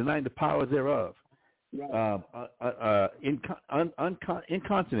but denying the power thereof. Right.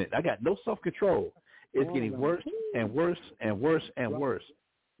 Incontinent. I got no self-control. It's getting worse and worse and worse and worse.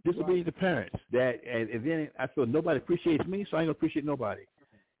 Disobedience to parents. And then I feel nobody appreciates me, so I ain't gonna appreciate nobody.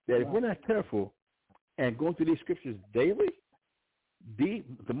 That if we're not careful and going through these scriptures daily,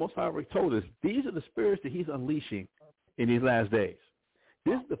 the Most High already told us these are the spirits that He's unleashing in these last days.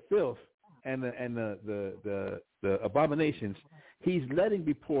 This is the filth and the abominations He's letting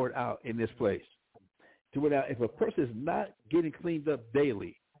be poured out in this place. To where if a person is not getting cleaned up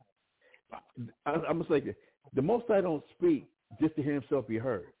daily, I'm just like the Most High don't speak just to hear Himself be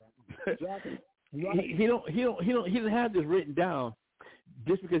heard. Exactly. He doesn't have this written down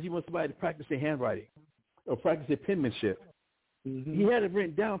just because He wants somebody to practice their handwriting or practice their penmanship. Mm-hmm. He had it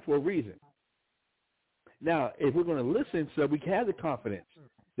written down for a reason. Now, if we're going to listen, so we can have the confidence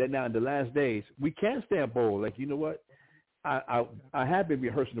that now in the last days we can stand bold. Like, you know what? I have been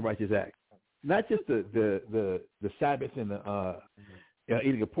rehearsing the righteous act, not just the Sabbath and the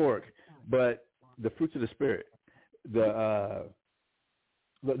eating of pork, but the fruits of the Spirit, those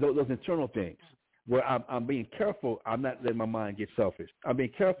internal things. Where I'm being careful, I'm not letting my mind get selfish. I'm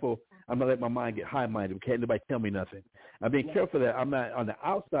being careful, I'm not letting my mind get high-minded. Can't nobody tell me nothing. I'm being careful that I'm not on the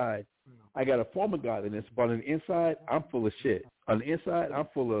outside. I got a form of godliness, but on the inside, I'm full of shit. On the inside, I'm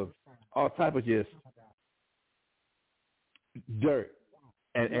full of all type of just dirt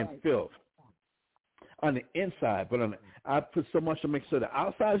and filth. On the inside, but I put so much to make sure the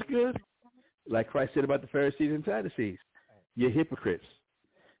outside is good, like Christ said about the Pharisees and Sadducees. You're hypocrites.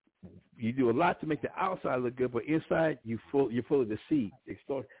 You do a lot to make the outside look good, but inside you're full of deceit,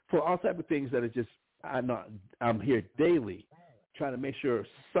 extort, for all type of things that are just. I'm here daily, trying to make sure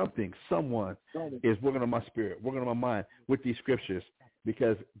someone is working on my spirit, working on my mind with these scriptures,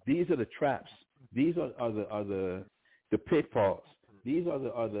 because these are the traps. These are the pitfalls. These are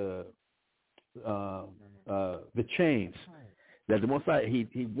the chains that the Most High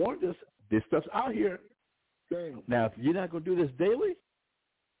He warned us. This stuff's out here. Now, if you're not going to do this daily,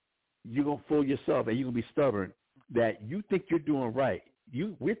 you're going to fool yourself and you're going to be stubborn that you think you're doing right.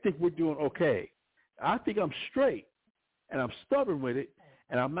 We think we're doing okay. I think I'm straight, and I'm stubborn with it,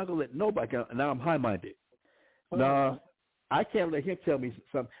 and I'm not going to let nobody – now I'm high-minded. No, I can't let him tell me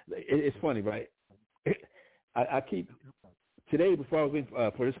something. It's funny, right? I keep – today, before I was waiting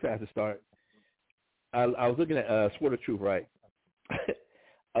for this class to start, I was looking at Sword of Truth, right?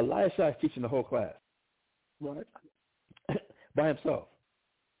 Elisha is teaching the whole class. Right. By himself.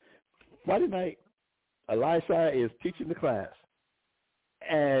 Friday night, Elisha is teaching the class.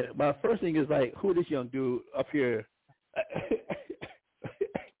 And my first thing is like, who this young dude up here?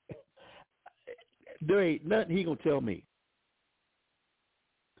 There ain't nothing he gonna tell me.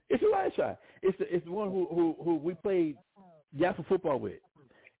 It's Elisha. It's the one who we played Yaffa football with.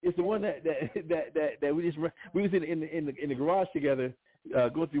 It's the one that we was in the garage together,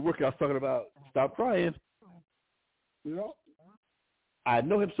 going through workouts talking about stop crying. You know? I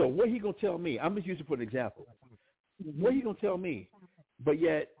know him, so what he going to tell me? I'm just using for an example. What he going to tell me? But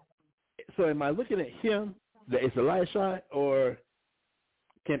yet, so am I looking at him, that it's Elisha, or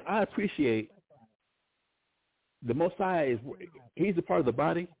can I appreciate the Most High he's a part of the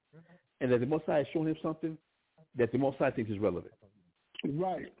body, and that the Most High is showing him something that the Most High thinks is relevant.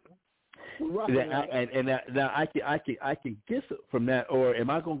 Right. Right. Now I can guess from that, or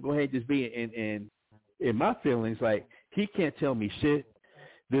am I going to go ahead and just be in my feelings like he can't tell me shit?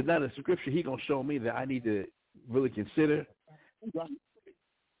 There's not a scripture he gonna show me that I need to really consider.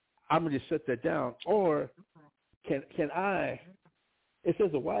 I'm gonna just shut that down. Or can I? It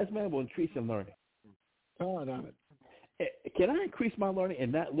says a wise man will increase in learning. Can I increase my learning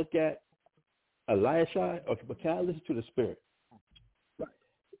and not look at Elisha, or can I listen to the Spirit?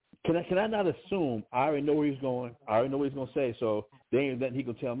 Can I not assume I already know where he's going? I already know what he's gonna say, so there ain't nothing he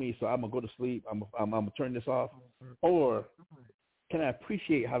gonna tell me. So I'm gonna go to sleep. I'm gonna turn this off. Or can I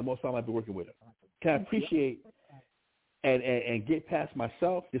appreciate how the Most High might be working with him? Can I appreciate and get past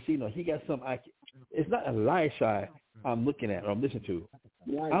myself to see, he got something it's not Elisha I'm looking at or I'm listening to.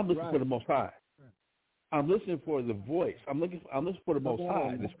 I'm looking for the Most High. I'm listening for the voice. I'm looking for the Most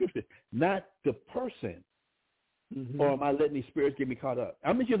High, the scripture, not the person. or am I letting these spirits get me caught up?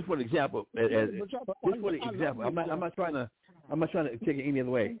 I'm just using for an example. Just for the example, I'm not trying to take it any other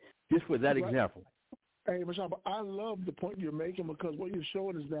way. Just for that example. Hey, Mashaba, I love the point you're making, because what you're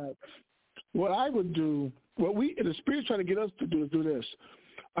showing is that what I would do, what we in the Spirit's trying to get us to do is do this.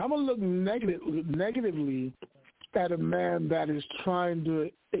 I'm going to look negatively at a man that is trying to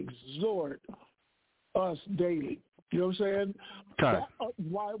exhort us daily. You know what I'm saying? That,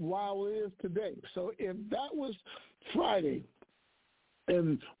 while it is today. So if that was Friday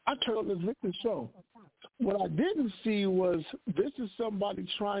and I turned on this Victor show, what I didn't see was this is somebody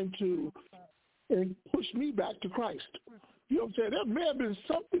trying to push me back to Christ. You know what I'm saying? There may have been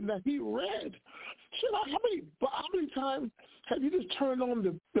something that he read. Shit, how many times have you just turned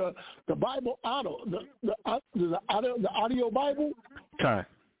on the Bible auto, the audio Bible? Time.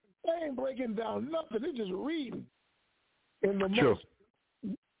 They ain't breaking down nothing. They're just reading. And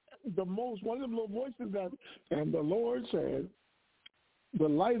the most one of them little voices that, and the Lord said, the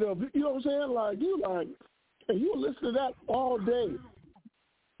light of, you know what I'm saying? And you listen to that all day.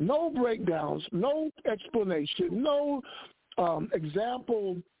 No breakdowns, no explanation, no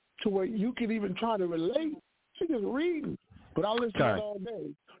example to where you can even try to relate. She's just reading. But I'll listen to that all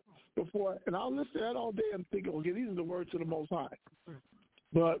day I'll listen to that all day and think, okay, these are the words of the Most High.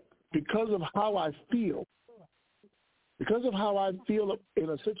 But because of how I feel in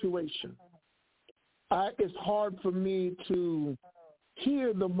a situation, it's hard for me to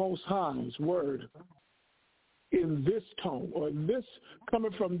hear the Most High's word in this tone or in this,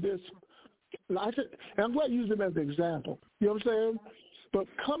 coming from this. And I'm glad you use him as an example. You know what I'm saying? But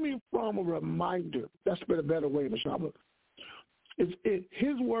coming from a reminder, that's been a better way, Mashaba.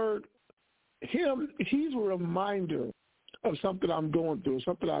 His word, he's a reminder of something I'm going through,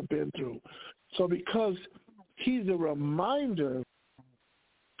 something I've been through. So because he's a reminder,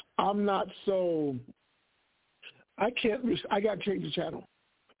 I'm not so, I got to change the channel.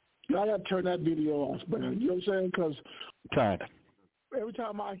 I got to turn that video off, man. You know what I'm saying? Because every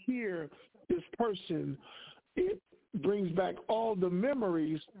time I hear this person, it brings back all the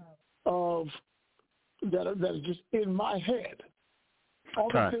memories of that are just in my head. All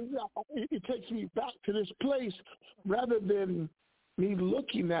the things, it takes me back to this place rather than me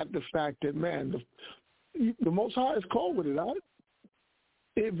looking at the fact that, man, the Most High is cold with it. Right?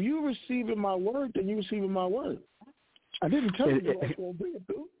 If you receiving my word, then you receiving my word. I didn't tell you that I was going to bring it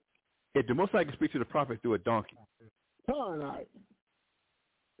through. If the Most High can speak to the prophet through a donkey.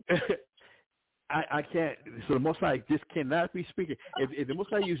 I can't. So the Most High just cannot be speaking. If the Most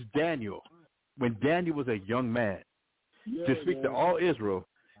High used Daniel, when Daniel was a young man, to speak to all Israel,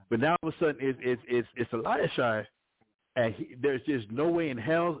 but now all of a sudden it's Eliashai, and there's just no way in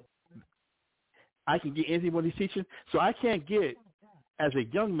hell I can get anything what he's teaching. So I can't get, as a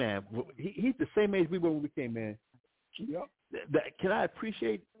young man, he's the same age we were when we came in. Yep. Can I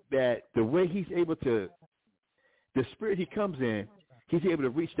appreciate that the way he's able to, the spirit he comes in, he's able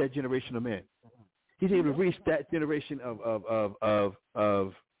to reach that generation of men. He's able to reach that generation of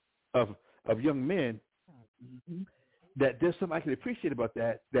young men. Mm-hmm. That there's something I can appreciate about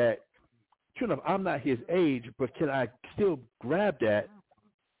that. That true enough, I'm not his age, but can I still grab that?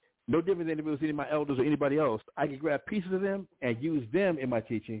 No different than if it was any of my elders or anybody else. I can grab pieces of them and use them in my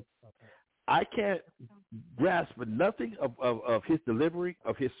teaching. I can't grasp nothing of his delivery,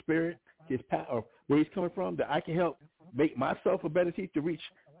 of his spirit, his power, where he's coming from, that I can help make myself a better teacher to reach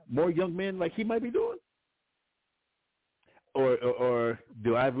more young men like he might be doing? Or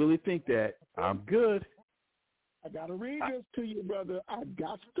do I really think that I'm good? I got to read this to you, brother. I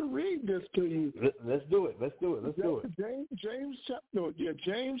got to read this to you. Let's do it. James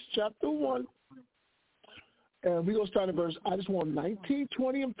chapter 1. And we're going to start at verse, I just want 19,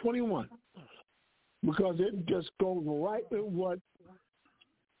 20, and 21. Because it just goes right with what,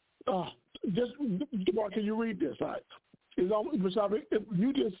 Mark, can you read this? All right.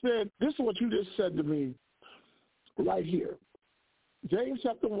 You just said, this is what you just said to me right here. James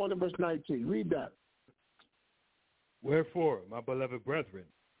chapter 1 and verse 19. Read that. Wherefore, my beloved brethren,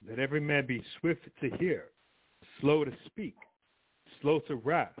 let every man be swift to hear, slow to speak, slow to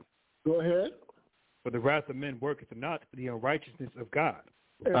wrath. Go ahead. For the wrath of men worketh not the unrighteousness of God.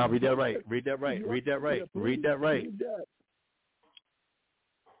 Read that right.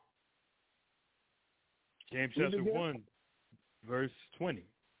 James chapter 1, verse 20.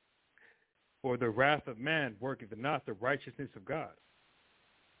 For the wrath of man worketh not the righteousness of God.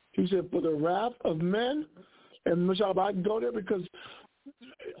 He said, for the wrath of men, and Michelle, I can go there because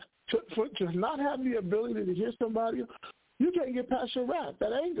to not have the ability to hear somebody, you can't get past your wrath,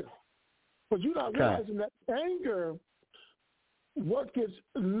 that anger. But you're not realizing that anger worketh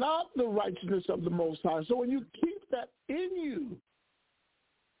not the righteousness of the Most High. So when you keep that in you,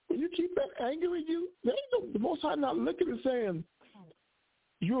 when you keep that anger in you, the Most High not looking and saying,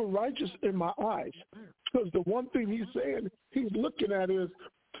 you're righteous in my eyes. Because the one thing he's saying, he's looking at is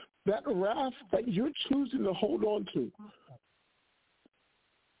that wrath that you're choosing to hold on to.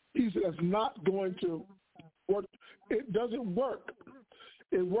 He says not going to work. It doesn't work.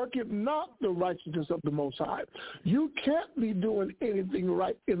 It worketh not the righteousness of the Most High. You can't be doing anything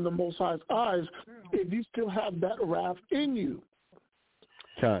right in the Most High's eyes if you still have that wrath in you.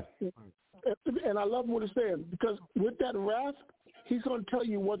 Okay. And I love what it's saying, because with that wrath, he's going to tell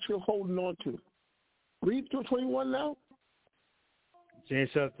you what you're holding on to. Read through 21 now. James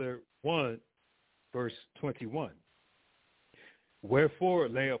chapter 1, verse 21. Wherefore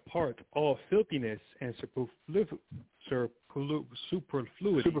lay apart all filthiness and superfluity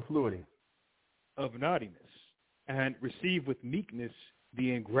of naughtiness, and receive with meekness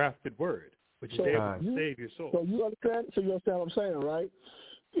the engrafted word, which is able to save your soul. So you understand what I'm saying, right?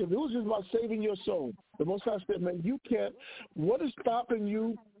 If it was just about saving your soul, the Most High said, man, you can't. What is stopping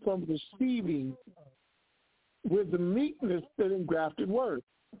you from receiving with the meekness the engrafted word?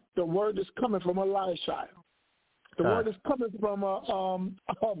 The word is coming from Elisha. The word is coming from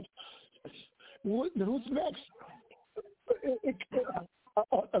who's next?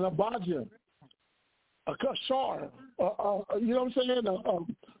 An Abijah, a Kashar, you know what I'm saying?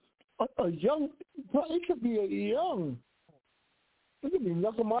 A young, it could be a young. It could be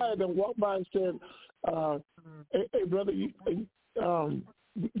Nehemiah that walked by and said, hey brother, you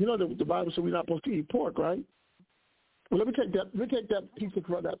know the Bible said we're not supposed to eat pork, right? Well, let me take that piece of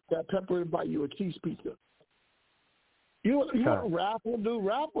that pepper and buy you a cheese pizza. You know what Raph will do?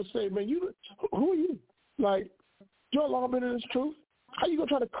 Raph will say, man, who are you? Like, you're a long bit of this truth? How you going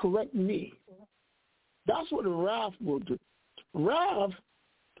to try to correct me? That's what Raph will do. Raph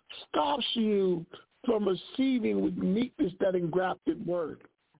stops you from receiving with meekness that engrafted word.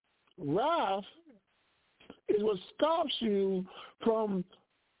 Wrath is what stops you from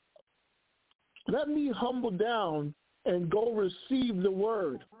let me humble down and go receive the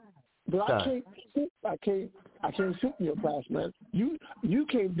word. But I can't sit in your class, man. You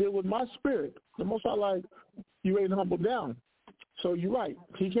can't deal with my spirit. The Most I like, you ain't humbled down. So you're right.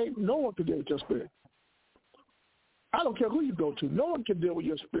 No one can deal with your spirit. I don't care who you go to. No one can deal with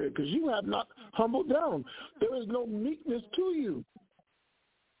your spirit because you have not humbled down. There is no meekness to you.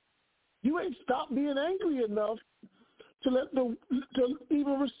 You ain't stopped being angry enough to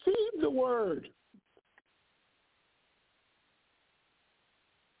even receive the word.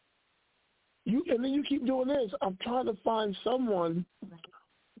 And then you keep doing this. I'm trying to find someone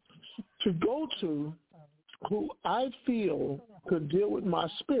to go to who I feel could deal with my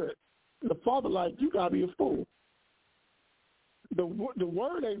spirit. The Father, like, you got to be a fool. The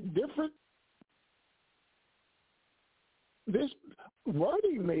word ain't different. This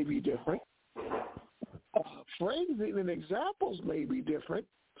wording may be different. Phrasing and examples may be different,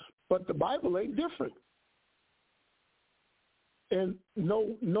 but the Bible ain't different. And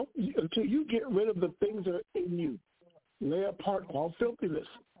no, until you get rid of the things that are in you, lay apart all filthiness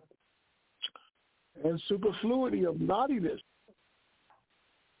and superfluity of naughtiness.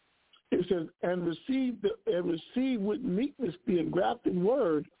 It says, and receive with meekness the engrafted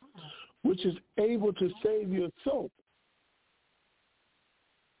word, which is able to save your soul.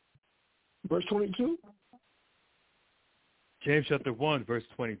 Verse 22. James chapter 1, verse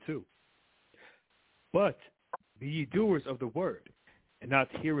 22. But be ye doers of the word, and not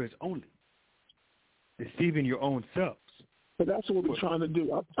hearers only, deceiving your own selves. But that's what we're trying to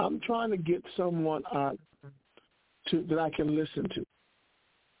do. I'm trying to get someone that I can listen to.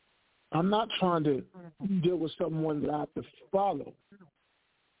 I'm not trying to deal with someone that I have to follow.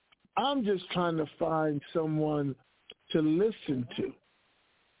 I'm just trying to find someone to listen to.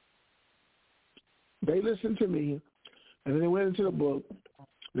 They listened to me, and then they went into the book.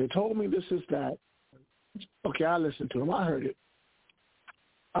 They told me this is that. Okay, I listened to them. I heard it.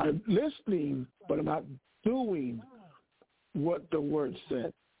 I'm listening, but I'm not doing what the word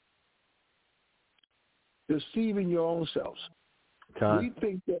said. Deceiving your own selves. Okay. We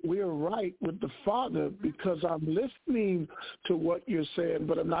think that we're right with the Father because I'm listening to what you're saying,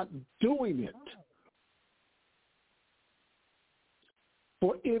 but I'm not doing it.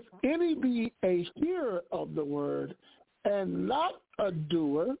 For if any be a hearer of the word and not a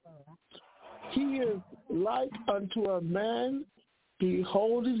doer, he is like unto a man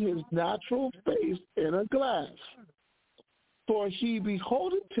beholding his natural face in a glass. For he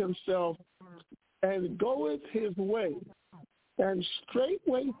beholdeth himself and goeth his way, and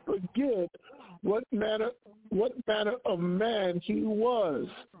straightway forget what manner what manner of man he was.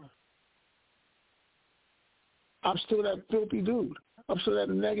 I'm still that filthy dude. I'm still that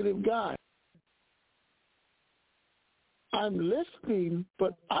negative guy. I'm listening,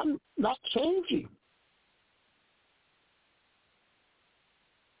 but I'm not changing.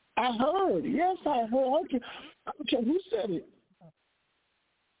 I heard. Yes, I heard. Okay, who said it?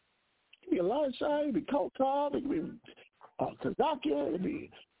 It could be Elisha, it could be Kotab, it could be Kazakia, it could be,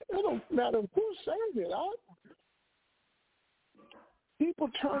 it don't matter who says it. People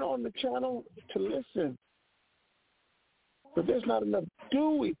turn on the channel to listen, but there's not enough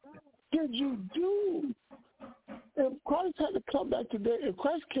doing. Did you do? If Christ had to come back today, if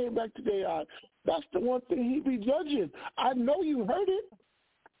Christ came back today, that's the one thing he'd be judging. I know you heard it.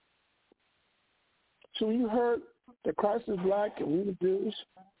 So you heard that Christ is black and we the Jews?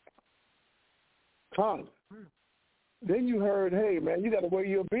 Come. Then you heard, hey, man, you got to wear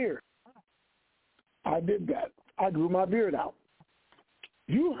your beard. I did that. I grew my beard out.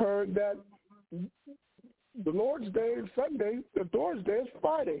 You heard that the Lord's Day is Sunday, the Lord's Day is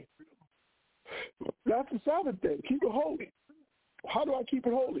Friday. That's the Sabbath day. Keep it holy. How do I keep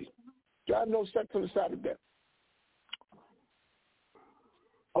it holy? Do I have no sex on the Sabbath day?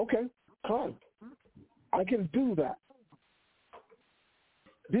 Okay, come. I can do that.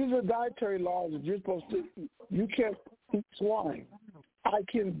 These are dietary laws that you're supposed to, you can't eat swine. I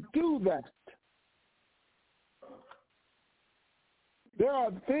can do that. There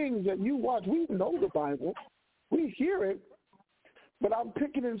are things that you watch. We know the Bible. We hear it, but I'm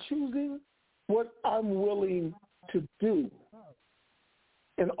picking and choosing what I'm willing to do.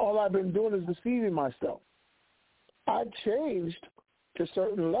 And all I've been doing is deceiving myself. I changed to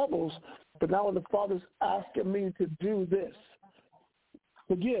certain levels, but now when the Father's asking me to do this,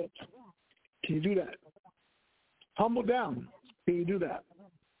 forgive, can you do that? Humble down, can you do that?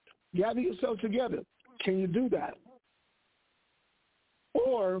 Gather yourself together, can you do that?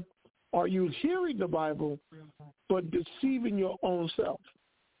 Or are you hearing the Bible but deceiving your own self?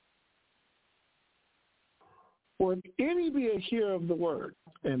 For if any be a hearer of the word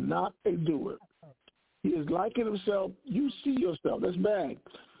and not a doer, he is like in himself. You see yourself. That's bad.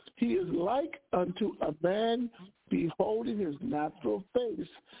 He is like unto a man beholding his natural face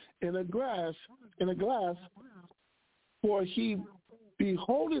in a glass, for he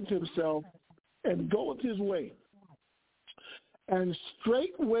beholdeth himself and goeth his way, and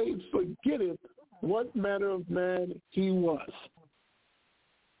straightway forgetteth what manner of man he was.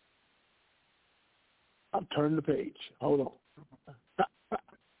 I've turned the page. Hold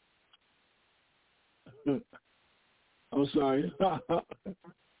on. I'm sorry.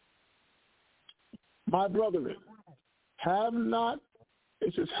 My brethren, have not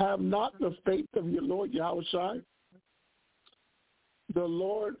the faith of your Lord Yahushua, the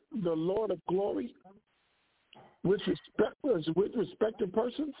Lord of glory, with respect to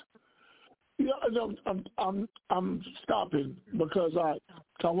persons. Yeah, I'm stopping because I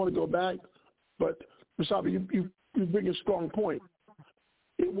want to go back, but Musabi, you bring a strong point.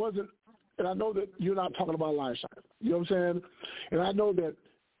 It wasn't, and I know that you're not talking about Elisha. You know what I'm saying? And I know that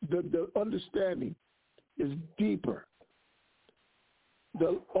the understanding is deeper.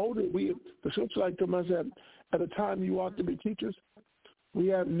 The older the scripture like Thomas said, at a time you ought to be teachers. We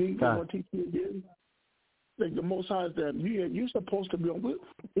have need to teach you again. Like the Most High is that you're supposed to be on.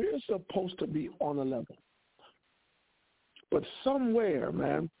 We're supposed to be on a level, but somewhere,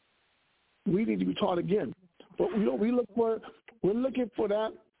 man, we need to be taught again. But we're looking for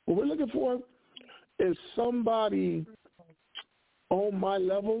that. What we're looking for is somebody on my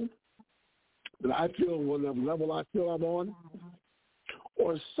level that I feel, whatever level I feel I'm on,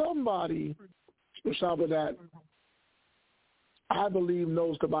 or somebody that I believe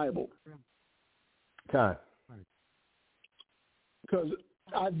knows the Bible. Okay. Because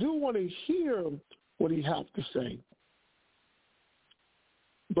I do want to hear what he has to say.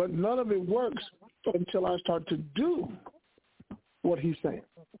 But none of it works until I start to do what he's saying.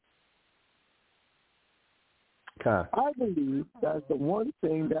 Okay. I believe that's the one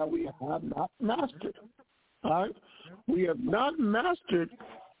thing that we have not mastered. All right? We have not mastered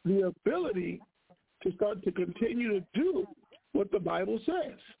the ability to start to continue to do what the Bible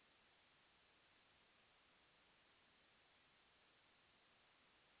says.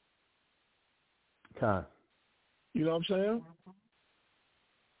 Okay. You know what I'm saying?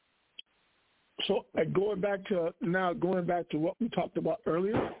 So going back to what we talked about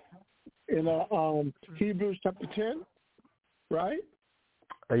earlier in Hebrews chapter 10, right?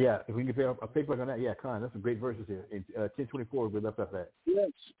 Yeah, if we can get a paper on that, yeah, Con, that's some great verses here. In 10:24, we left off that. Yes,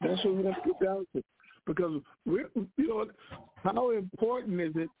 that's what we have to get down to. Because, how important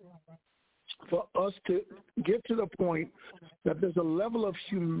is it for us to get to the point that there's a level of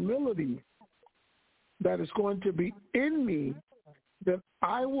humility that is going to be in me, that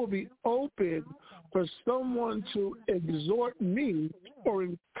I will be open for someone to exhort me or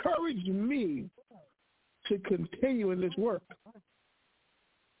encourage me to continue in this work.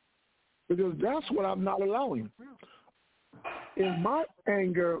 Because that's what I'm not allowing. In my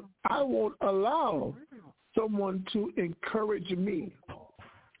anger, I won't allow someone to encourage me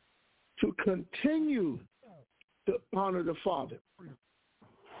to continue to honor the Father.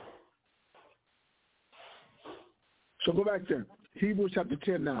 So go back there. Hebrews chapter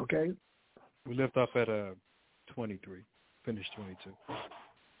 10 now, okay? We left off at 23. Finished 22.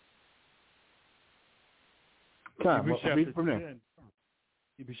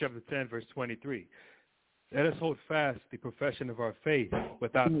 Hebrews chapter 10, verse 23. Let us hold fast the profession of our faith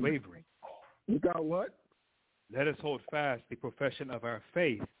without wavering. Without what? Let us hold fast the profession of our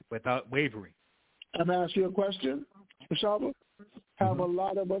faith without wavering. I'm going to ask you a question, Mashaba. Have a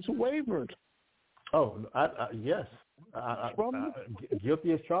lot of us wavered? Oh, yes.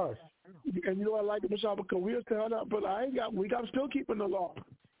 Guilty as charged. And you know I like it, Mashaba, because we're telling up, but we got still keeping the law.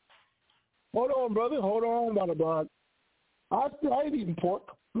 Hold on, brother. Hold on, Banabad. I ain't eating pork.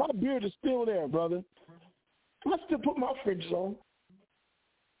 My beard is still there, brother. I still put my fringes on.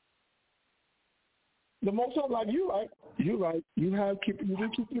 The most I'm like, you right. You do keep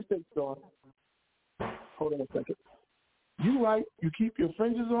your fringes on. Hold on a second. You right. You keep your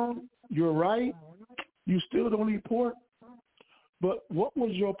fringes on. You're right. You still don't eat pork. But what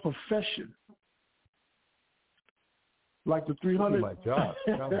was your profession? Like the 300? My job.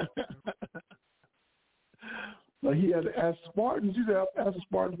 Like he had to ask Spartans. You said, ask the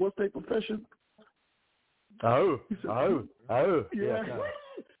Spartans, what's their profession? Oh. Yeah.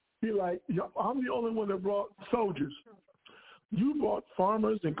 He like, I'm the only one that brought soldiers. You brought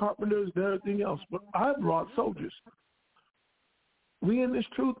farmers and carpenters and everything else, but I brought soldiers. We in this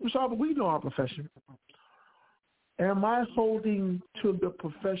truth, Mashaba, we know our profession. Am I holding to the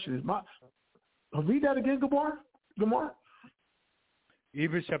profession? Read that again, Gamar.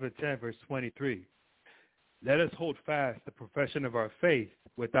 Hebrews chapter 10, verse 23. Let us hold fast the profession of our faith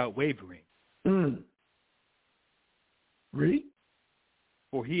without wavering. Read.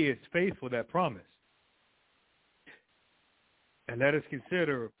 For he is faithful that promised. And let us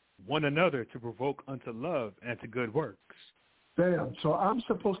consider one another to provoke unto love and to good works. Damn. So I'm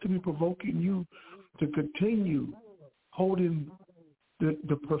supposed to be provoking you to continue holding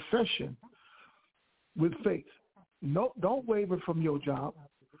the profession with faith. No, don't waver from your job.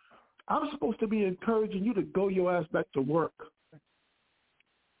 I'm supposed to be encouraging you to go your ass back to work.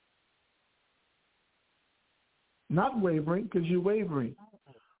 Not wavering, because you're wavering.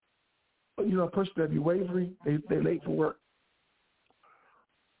 You know, a person that be wavering, they're late for work.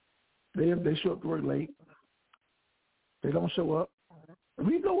 They show up to work late. They don't show up.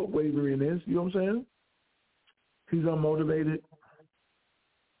 We know what wavering is, you know what I'm saying? He's unmotivated.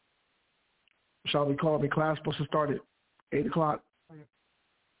 Shall we call me? Class supposed to start at 8 o'clock.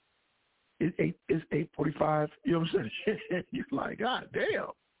 It's 8:45. You know what I'm saying? You're like, God damn.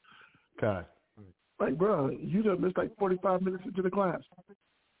 God. Like, bro, you done missed like 45 minutes into the class.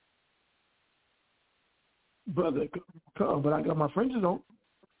 Brother, come, but I got my fringes on.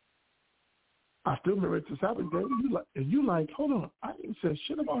 I still remember it's a Sabbath day. You like, hold on, I didn't say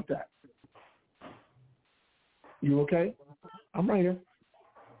shit about that. You okay? I'm right here.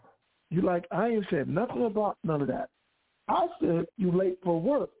 You like, I ain't said nothing about none of that. I said you late for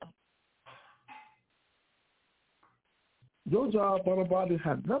work. Your job, Banabad,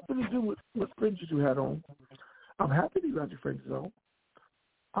 had nothing to do with what fringes you had on. I'm happy that you had your fringes on.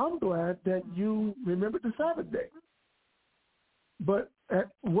 I'm glad that you remembered the Sabbath day. But at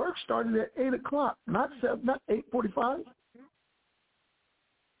work started at 8 o'clock, not 8:45.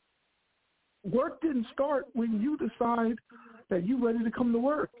 Work didn't start when you decide that you're ready to come to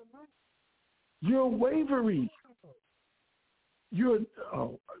work. You're wavering.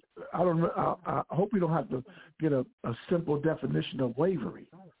 I don't know. I hope we don't have to get a simple definition of wavering,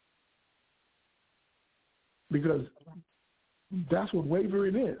 because that's what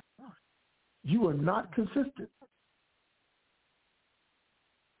wavering is. You are not consistent.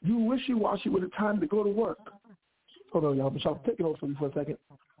 You wishy-washy with the time to go to work. Hold on, y'all. Michelle, take it over for me for a second.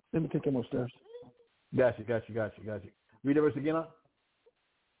 Let me take him upstairs. Got you. Read the verse again, huh?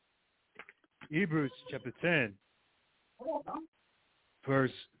 Hebrews chapter 10,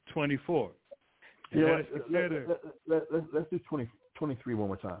 verse 24. Let's do 23 one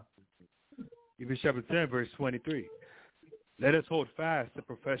more time. Hebrews chapter 10, verse 23. Let us hold fast the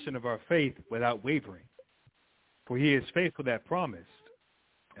profession of our faith without wavering, for he is faithful that promised.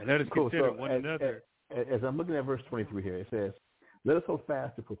 And let us consider one another. As I'm looking at verse 23 here, it says, let us hold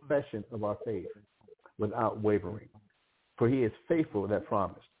fast the profession of our faith without wavering, for he is faithful that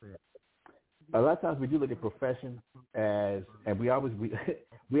promised. A lot of times we do look at profession as, and we have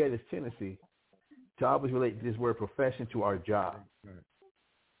this tendency to always relate this word profession to our job.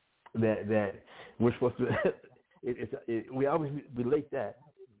 That we're supposed to, we always relate that.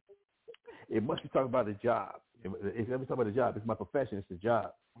 It must be talking about the job. If we talk about the job, it's my profession, it's the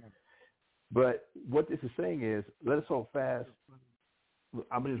job. But what this is saying is, let us hold fast.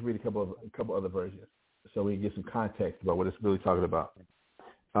 I'm going to just read a couple other versions so we can get some context about what it's really talking about.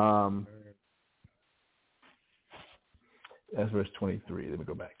 That's verse 23. Let me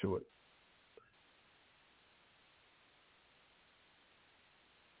go back to it.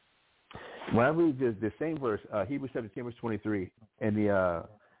 When I read the same verse, Hebrews 17, verse 23, and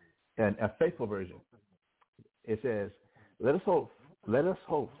a faithful version, it says, let us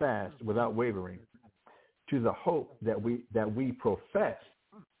hold fast without wavering to the hope that we profess,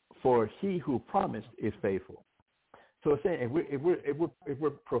 for he who promised is faithful. So it's saying if we're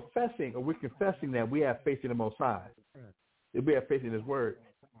professing or we're confessing that we have faith in the Most High, if we have faith in His Word,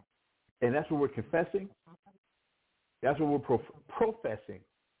 and that's what we're confessing, that's what we're professing.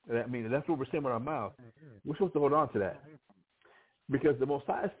 I mean, that's what we're saying with our mouth. We're supposed to hold on to that, because the Most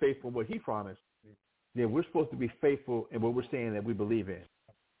High is faithful in what He promised. Then we're supposed to be faithful in what we're saying that we believe in.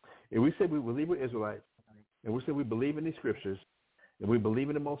 If we say we believe with Israelites, and we say we believe in these scriptures, and we believe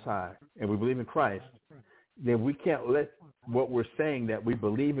in the Most High, and we believe in Christ, then we can't let what we're saying that we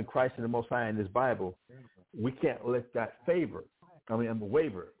believe in Christ and the Most High in this Bible, we can't let that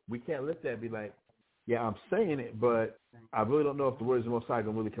waver. We can't let that be like, yeah, I'm saying it, but I really don't know if the words of the Most High are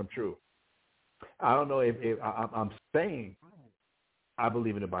going to really come true. I don't know if I'm saying I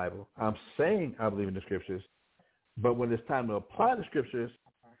believe in the Bible. I'm saying I believe in the scriptures, but when it's time to apply the scriptures,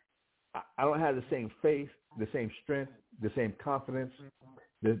 I don't have the same faith, the same strength, the same confidence,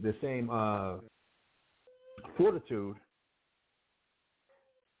 the same fortitude,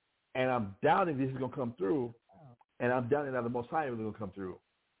 and I'm doubting this is going to come through, and I'm doubting that the Most High is going to come through,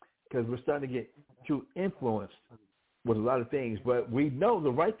 because we're starting to get too influenced with a lot of things. But we know the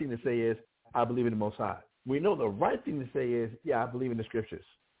right thing to say is, I believe in the Most High. We know the right thing to say is, yeah, I believe in the scriptures.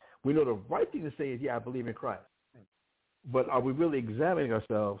 We know the right thing to say is, yeah, I believe in Christ. But are we really examining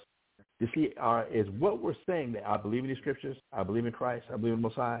ourselves to see, is what we're saying that I believe in these scriptures, I believe in Christ, I believe in the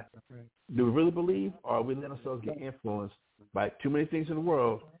Most High? Do we really believe, or are we letting ourselves get influenced by too many things in the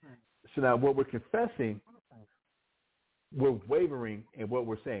world? So now what we're confessing, we're wavering in what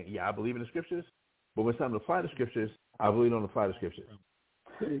we're saying. Yeah, I believe in the scriptures, but when it's time to apply the scriptures, I really don't apply the scriptures.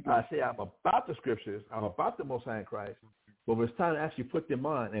 I say I'm about the scriptures, I'm about the Most High in Christ, but when it's time to actually put them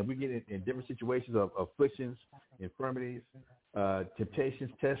on, and we get in different situations of afflictions, infirmities,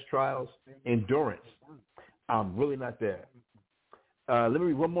 temptations, tests, trials, endurance, I'm really not there. Let me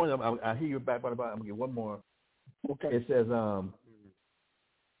read one more. I hear you back, but I'm going to get one more. Okay. It says,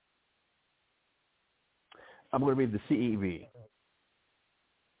 I'm going to read the CEV.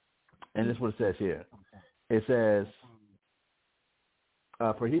 And this is what it says here. It says,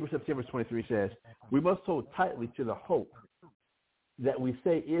 for Hebrews 17, verse 23 says, we must hold tightly to the hope that we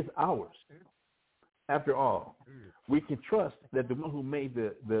say is ours. After all, we can trust that the one who made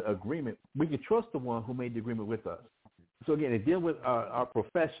the agreement, we can trust the one who made the agreement with us. So again, it deals with our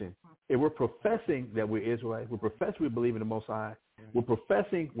profession. If we're professing that we're Israelites, we're professing we believe in the Most High, we're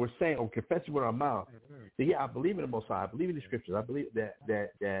saying or confessing with our mouth that, yeah, I believe in the Most High, I believe in the scriptures, I believe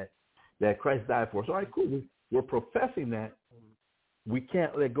that Christ died for us. All right, cool. We're professing that. We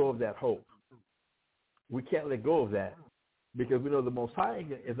can't let go of that hope. We can't let go of that, because we know the Most High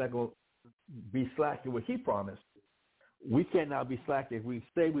is not going to be slack in what He promised. We can't now be slack if we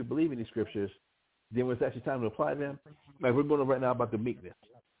say we believe in these scriptures. Then when it's actually time to apply them, like we're going to right now about the meekness,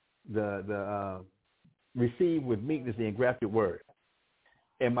 the receive with meekness the engrafted word.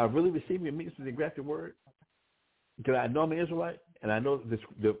 Am I really receiving with meekness the engrafted word? Because I know I'm an Israelite, and I know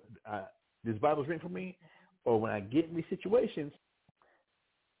this Bible's written for me, or when I get in these situations,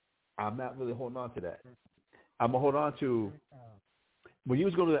 I'm not really holding on to that. I'm going to hold on to, when you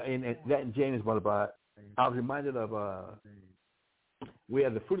was going to in James, Banabad, I was reminded of, we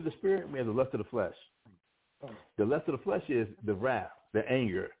have the fruit of the Spirit, and we have the lust of the flesh. The lust of the flesh is the wrath, the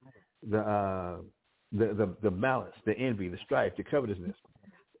anger, the malice, the envy, the strife, the covetousness.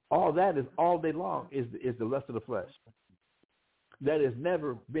 All that is all day long is the lust of the flesh. That has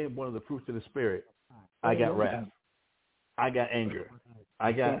never been one of the fruits of the Spirit. I got wrath. I got anger.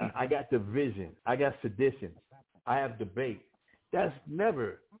 I got division. I got sedition. I have debate. That's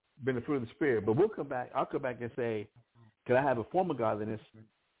never been the fruit of the Spirit. But I'll come back and say, can I have a form of godliness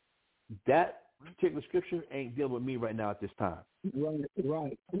that particular scripture ain't dealing with me right now at this time.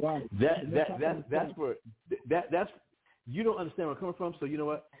 Right. That's where that's you don't understand where I'm coming from. So you know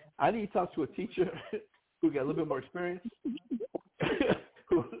what? I need to talk to a teacher who got a little bit more experience,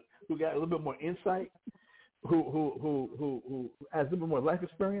 who got a little bit more insight, who has a little bit more life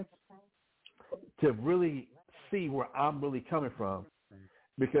experience to really see where I'm really coming from.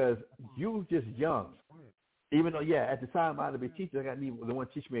 Because you just young. Even though, at the time I had to be a teacher, I got to need the one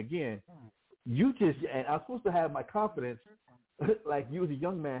to teach me again. You just, and I'm supposed to have my confidence, like you as a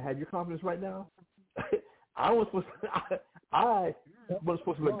young man, have your confidence right now. I was supposed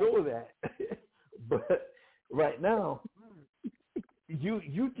to let go of that. But right now,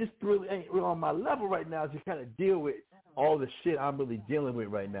 you just really ain't really on my level right now to kind of deal with all the shit I'm really dealing with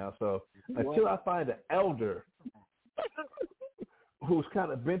right now. So until I find an elder who's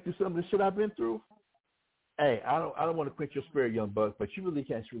kind of been through some of the shit I've been through, hey, I don't want to quench your spirit, young buck, but you really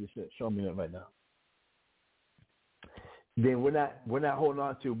can't really show me that right now. Then we're not holding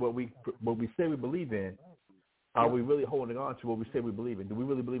on to what we say we believe in. Are we really holding on to what we say we believe in? Do we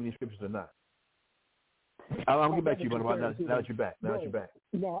really believe in these scriptures or not? I'll get back to you, but now that you're back.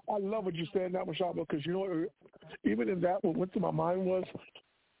 No, I love what you said now, Mashaba, because you know, even in that, what went through my mind was,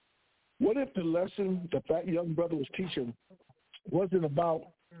 what if the lesson that young brother was teaching wasn't about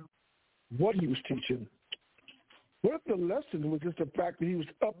what he was teaching? What if the lesson was just the fact that he was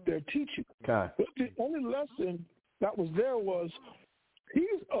up there teaching? Okay. But the only lesson that was there was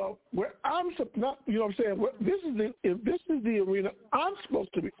he's up where I'm not. You know what I'm saying? If this is the arena I'm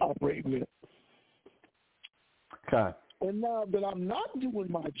supposed to be operating in. Okay. And now that I'm not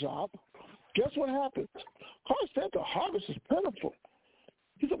doing my job, guess what happens? Christ said the harvest is plentiful.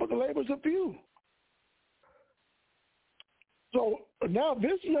 He said, but the labors are few. So now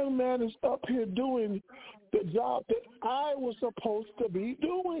this young man is up here doing the job that I was supposed to be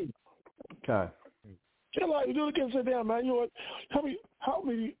doing. Okay. Just like you do it again, say, damn, man, you know what? How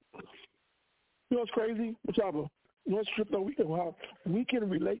many, you know what's crazy? Whichever. Let's strip though, we can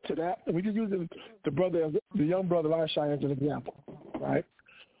relate to that. And we just using the young brother Elisha as an example, right?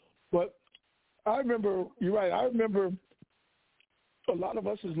 But I remember, you're right, I remember a lot of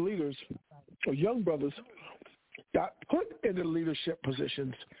us as leaders, or young brothers, got put into leadership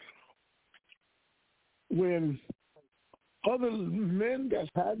positions when other men that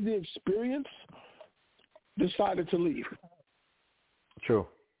had the experience decided to leave. True.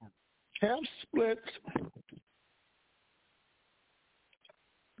 Camp splits,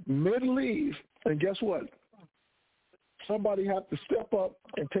 mid-leave, and guess what? Somebody had to step up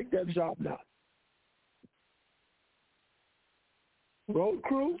and take that job now. Road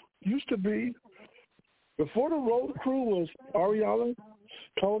crew used to be, before the road crew was Ariana,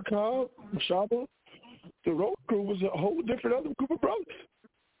 Kawakab, Mashaba, the road crew was a whole different other group of brothers.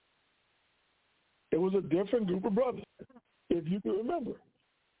 It was a different group of brothers, if you can remember.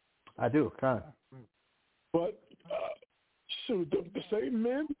 I do, kind of. But so the same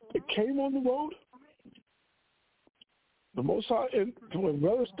men that came on the road, the Most High, and when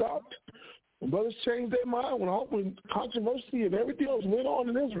brothers stopped, when brothers changed their mind, when controversy and everything else went on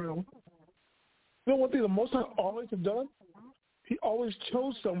in Israel, you know one thing the Most High always has done? He always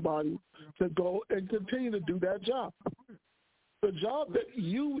chose somebody to go and continue to do that job. The job that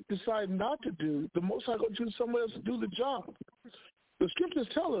you decide not to do, the Most High going to choose someone else to do the job. The scriptures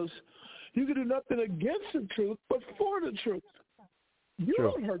tell us you can do nothing against the truth, but for the truth. You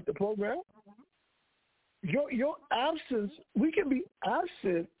don't hurt the program. Your absence, we can be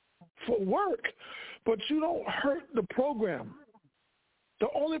absent for work, but you don't hurt the program. The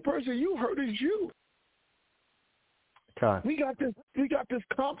only person you hurt is you. Okay. We got this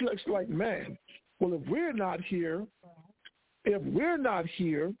complex like, man, well, if we're not here, then,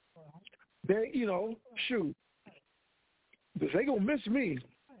 you know, shoot, they gonna miss me.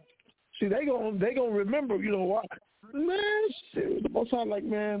 See, they gonna remember, you know what? Man, shit, the Most High like,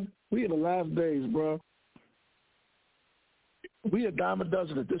 man, we in the last days, bro. We a dime a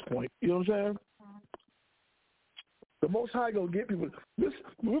dozen at this point. You know what I'm saying? The Most High gonna get people.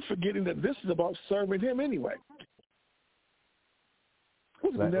 We're forgetting that this is about serving Him anyway.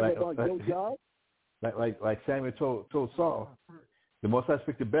 This is never about your job. Like Samuel told Saul, the Most High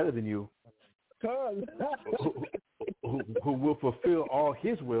speaks better than you, who will fulfill all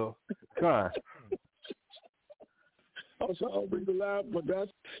His will. God. I'm sorry, I'll bring the laugh, but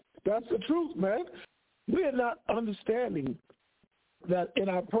that's the truth, man. We are not understanding that in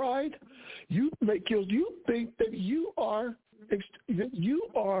our pride, you think that you are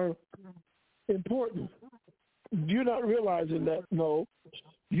important. You're not realizing that, no,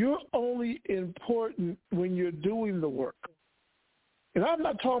 you're only important when you're doing the work. And I'm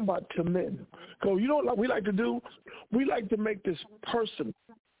not talking about to men. Because you know what we like to do? We like to make this personal.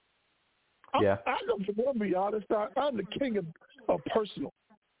 I'm going to be honest. I'm the king of personal.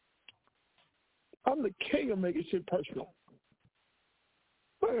 I'm the king of making shit personal.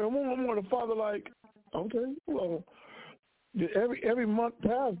 I'm on the father like, okay, well, every month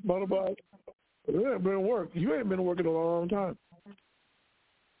passed, Banabad, it ain't been work. You ain't been working a long time.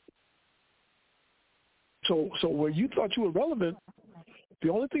 So where you thought you were relevant, the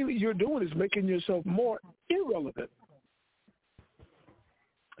only thing that you're doing is making yourself more irrelevant.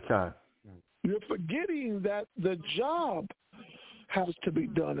 Okay. You're forgetting that the job has to be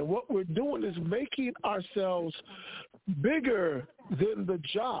done. And what we're doing is making ourselves bigger than the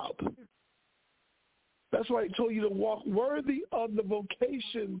job. That's why I told you to walk worthy of the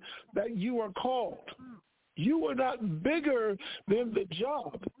vocation that you are called. You are not bigger than the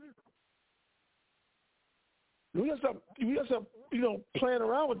job. We got to stop, playing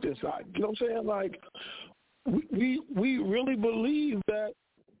around with this side. You know what I'm saying? Like, we really believe that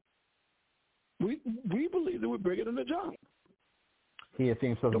we believe that we're bigger than the job. He has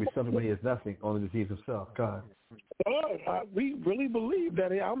seen himself to be something when he is nothing, only to see himself. God. We really believe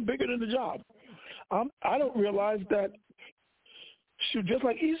that I'm bigger than the job. I don't realize that, shoot, just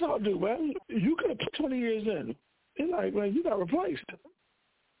like Esau do, man, you could have put 20 years in. It's like, man, you got replaced.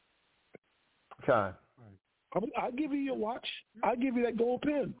 God. I'll give you your watch. I'll give you that gold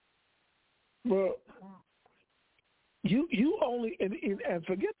pen. But you only, and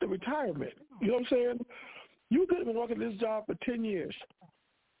forget the retirement. You know what I'm saying? You could have been working this job for 10 years.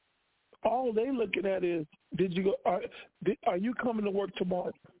 All they looking at is, did you go? Are you coming to work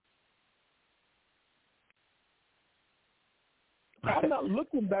tomorrow? I'm not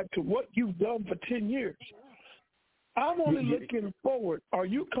looking back to what you've done for 10 years. I'm only looking forward. Are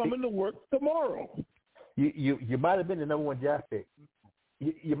you coming to work tomorrow? You might have been the number one draft pick.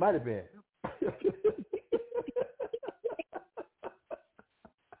 You might have been.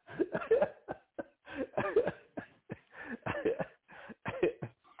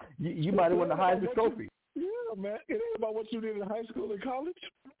 You might have won the Heisman Trophy. Yeah, man. It ain't about what you did in high school and college.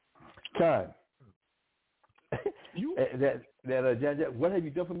 Time. What have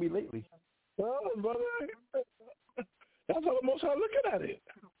you done for me lately? Well, brother, that's how the Most High looking at it.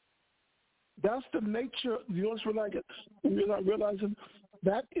 That's the nature. You know what's like? You're not realizing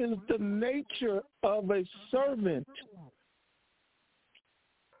that is the nature of a servant.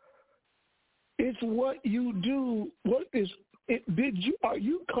 It's what you do. What is it? Are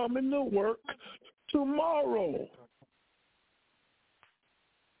you coming to work tomorrow?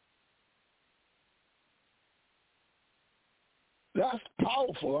 That's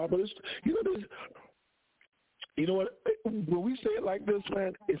powerful. But it's, you know what? When we say it like this,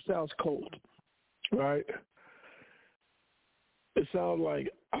 man, it sounds cold, right? It sounds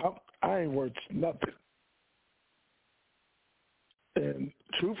like I ain't worth nothing. And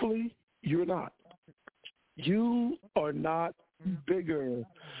truthfully, you're not. You are not bigger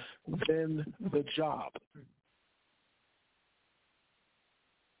than the job.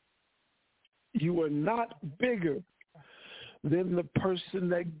 You are not bigger than the person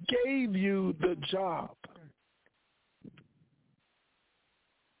that gave you the job.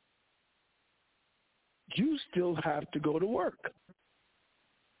 You still have to go to work.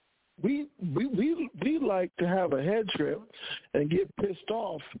 We like to have a head trip and get pissed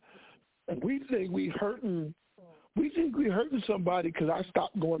off, and we think we hurting somebody because I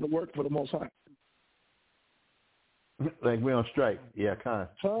stopped going to work for the Most High. Like we're on strike. Yeah, kind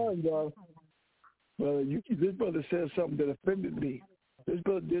of. Bro. Well, this brother said something that offended me. This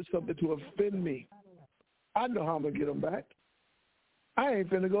brother did something to offend me. I know how I'm going to get him back. I ain't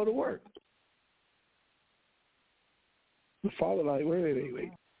finna go to work. The father like,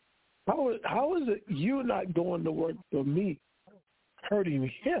 wait. How is it you not going to work for me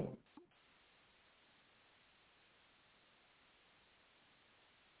hurting him?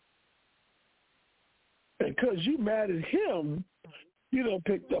 And because you mad at him, you done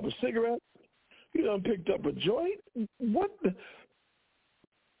picked up a cigarette, you done picked up a joint. What the?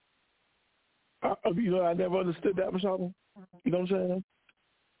 I never understood that, Mashaba. You know what I'm saying?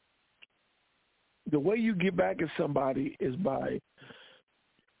 The way you get back at somebody is by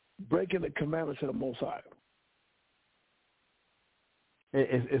breaking the commandments of the Most High.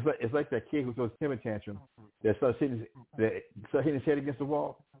 It's like that kid who throws a temper tantrum that starts hitting his head against the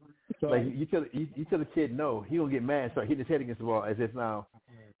wall. Like you tell the kid no, he gonna get mad and start hitting his head against the wall as if now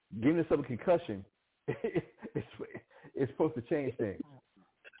giving him some concussion it's supposed to change things.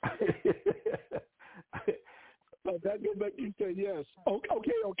 That goes back. You say yes. Okay.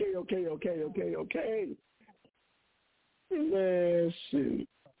 Man, shoot.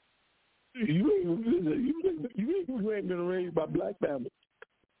 You ain't been raised by black families.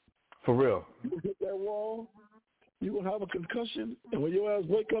 For real. You hit that wall, you gonna have a concussion, and when your ass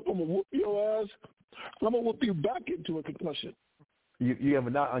wake up, I'm gonna whoop your ass. I'm gonna whoop you back into a concussion. You have a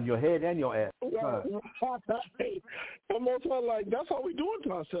knot on your head and your ass. I'm most like, that's how we doing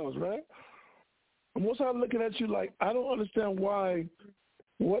to ourselves, man. I'm most looking at you like, I don't understand why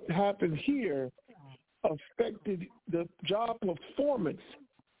what happened here affected the job performance.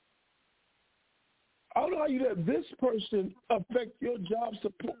 I don't know how you let this person affect your job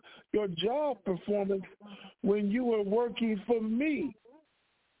support, your job performance when you were working for me.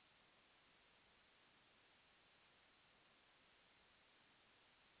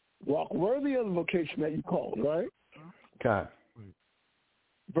 Walk worthy of the vocation that you called, right? God.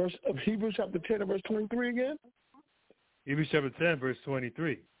 Verse of Hebrews chapter 10 and verse 23 again. Hebrews chapter 10, verse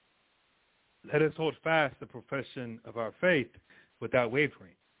 23. Let us hold fast the profession of our faith without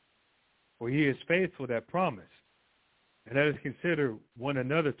wavering. For he is faithful that promise. And let us consider one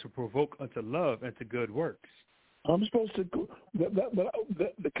another to provoke unto love and to good works. I'm supposed to,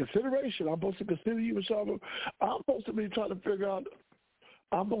 the consideration, I'm supposed to consider you, Mashaba. I'm supposed to be trying to figure out,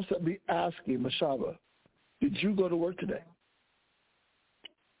 I'm supposed to be asking Mashaba, did you go to work today?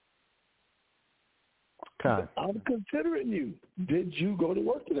 God. I'm considering you. Did you go to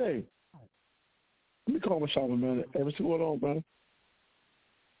work today? Let me call Mashaba, man. Hey, what's going on, man?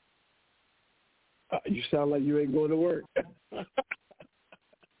 You sound like you ain't going to work.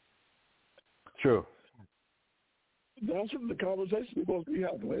 True. That's what the conversation we're supposed to be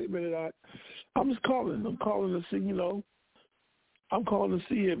having. Wait a minute, I'm just calling. I'm calling to see, I'm calling to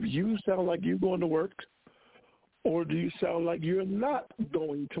see if you sound like you're going to work or do you sound like you're not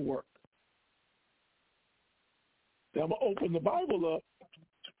going to work. Now, I'm going to open the Bible up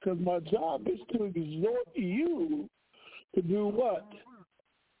because my job is to exhort you to do what?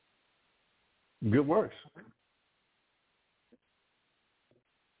 Good works.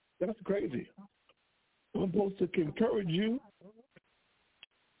 That's crazy. I'm supposed to encourage you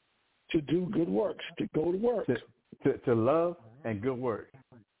to do good works, to go to work. To love and good work.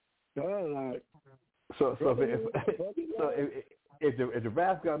 All right. So if the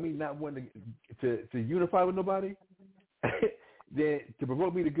wrath got me not wanting to unify with nobody, then to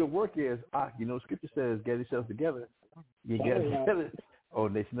provoke me to good work is, Scripture says, get yourselves together. You get it together. Oh,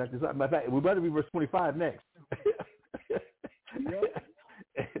 they snuck this up. Matter of fact, we better be verse 25 next.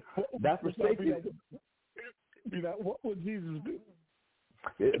 That's forsaken. What would Jesus do?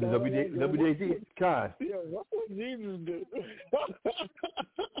 WJD, God. Yeah, what would Jesus do?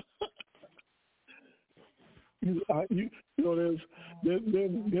 Then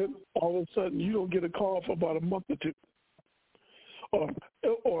all of a sudden you don't get a call for about a month or two.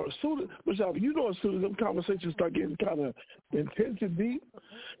 Or as soon as, as soon as them conversations start getting kind of intense and deep,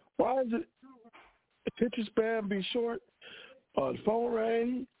 why is it attention span be short? The phone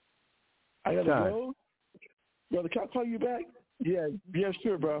rang. I got to go. Brother, can I call you back? Yeah,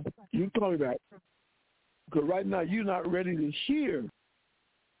 sure, bro. You can call me back. Because right now you're not ready to hear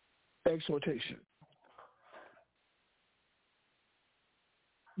exhortation.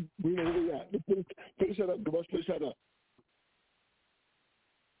 We know where we at. Finish that up. Finish that up.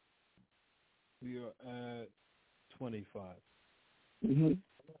 We are at 25. Mm-hmm.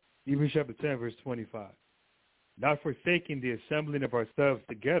 Hebrews chapter 10, verse 25. Not forsaking the assembling of ourselves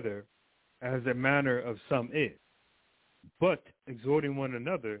together, as the manner of some is, but exhorting one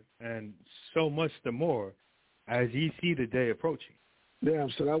another, and so much the more, as ye see the day approaching. Yeah,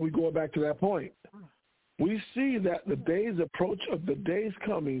 so now we're going back to that point. We see that the days approach of the days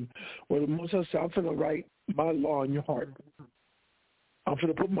coming where the Most High said, I'm going to write my law in your heart. I'm going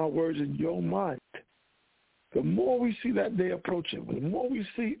to put my words in your mind. The more we see that day approaching, the more we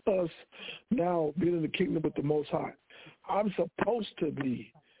see us now being in the kingdom with the Most High, I'm supposed to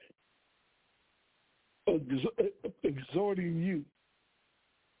be exhorting you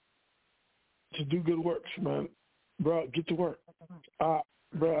to do good works, man. Bro, get to work.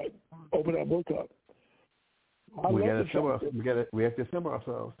 Bro, open that book up. We have to assemble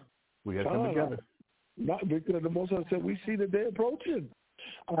ourselves. We have to come together. Not because the Most High said we see the day approaching.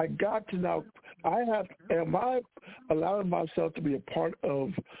 I got to now. Am I allowing myself to be a part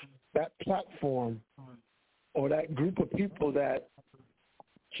of that platform or that group of people that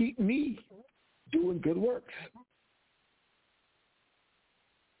keep me doing good works?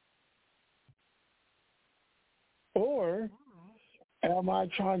 Or am I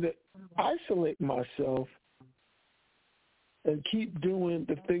trying to isolate myself and keep doing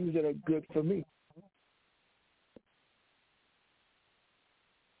the things that are good for me?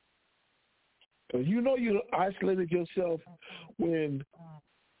 You know you isolated yourself when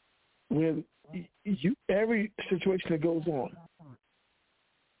you every situation that goes on.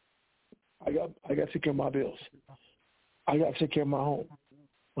 I got to take care of my bills. I got to take care of my home.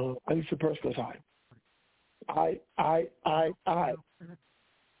 I need some personal time. I.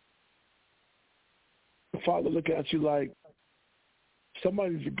 The Father look at you like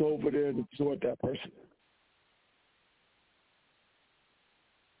somebody needs to go over there and exhort that person.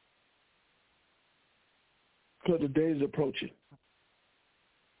 Because the day is approaching.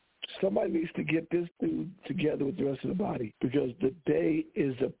 Somebody needs to get this dude together with the rest of the body because the day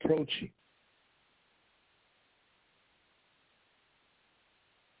is approaching.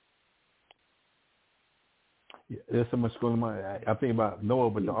 Yeah, there's so much going on. I think about Noah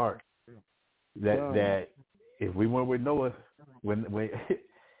with the ark. That if we went with Noah when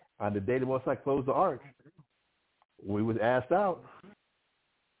on the day the Most High closed the ark, we was asked out.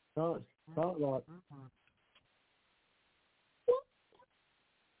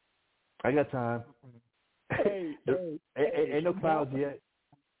 I got time. Ain't no clouds yet.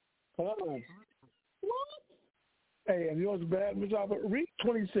 Hey, and you know what's bad, Mashaba? Read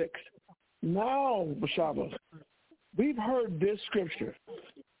 26. Now, Mashaba, we've heard this scripture.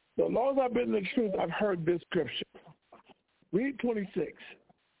 So as long as I've been in the truth, I've heard this scripture. Read 26.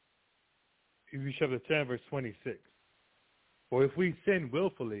 Hebrews chapter 10, verse 26. For if we sin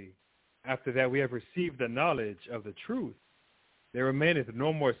willfully, after that we have received the knowledge of the truth, there remaineth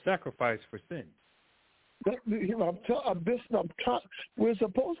no more sacrifice for sin. We're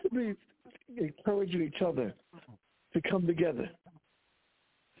supposed to be encouraging each other to come together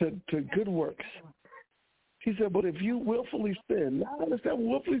to good works. He said, but if you willfully sin, I understand what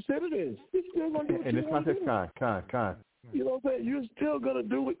willfully sin it is. You're still going to do what and you it's want not to do. Con. You know what I'm saying? You're still going to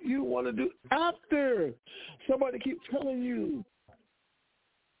do what you want to do after somebody keeps telling you.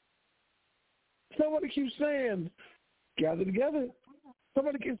 Somebody keeps saying, gather together.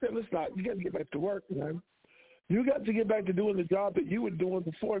 Somebody keeps saying, listen, you got to get back to work, man. You got to get back to doing the job that you were doing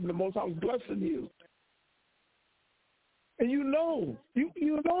before the Most High was blessing you. And you know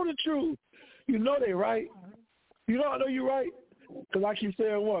the truth. You know they right. You know I know you're right because I keep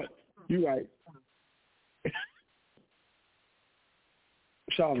saying what? You right.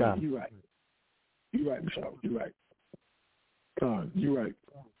 Shalom, you right. You right, Shalom, you right. Con, you right.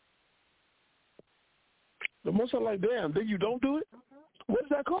 The most I'm like, damn, then you don't do it? What is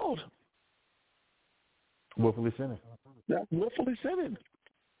that called? Willfully sinning. That's willfully sinning.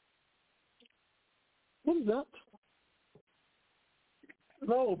 What is that?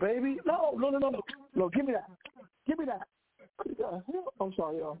 No, baby. No. No, give me that. Give me that. I'm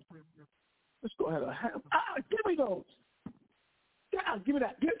sorry, y'all. Let's go ahead. Give me those. Yeah, give me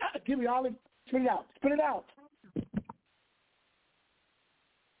that. Give me Olive. Spit it out. Spit it out.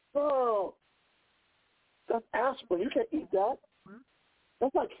 Oh, that's aspirin. You can't eat that.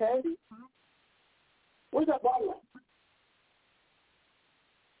 That's not candy. Where's that bottle at?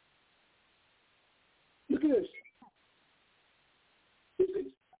 Look at this.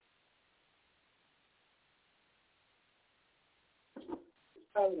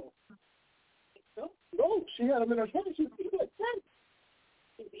 I don't know. No, she had them in her hand. She was eating like that.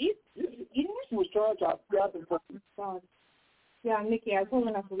 She was trying to grab them from. Yeah, Nikki, I told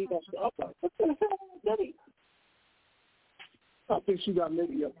her not to leave that shit. Okay. What the hell, Daddy? I think she got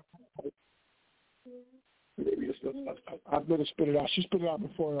maybe it's I better spit it out. She spit it out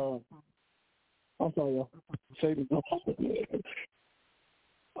before. I'm sorry, y'all. Say it.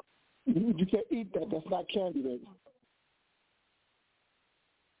 You can't eat that. That's not candy, baby.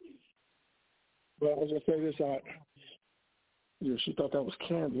 But I was gonna say this out. Yeah, she thought that was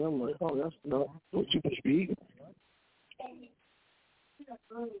candy. I'm like, oh, that's not what you supposed to be eating.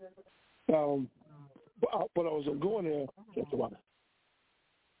 But I was going there. That's the one.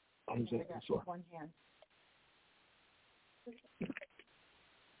 I'm saying that's what. One hand.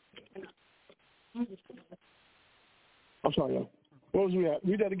 I'm sorry, y'all. What was we at?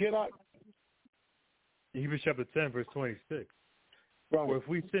 Read that again, out. Hebrews chapter 10, verse 26. Right. For if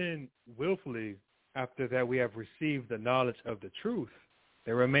we sin willfully, after that we have received the knowledge of the truth,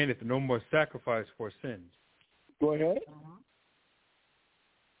 there remaineth no more sacrifice for sins. Go ahead.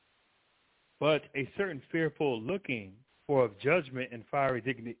 But a certain fearful looking for of judgment and fiery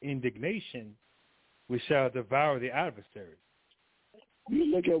indignation, we shall devour the adversaries. You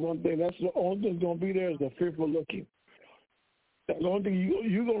look at one thing. That's the only thing going to be there is the fearful looking. That's the only thing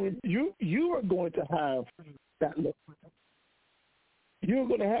you are going to have that look. You're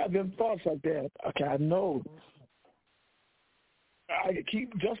going to have them thoughts like that. Okay, I know. I can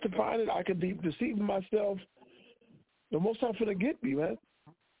keep justifying it. I can be deceiving myself. The most time for to get me, man.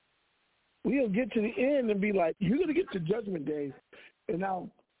 we'll get to the end and be like, you're going to get to Judgment Day and now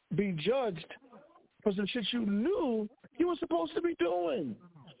be judged for some shit you knew you were supposed to be doing.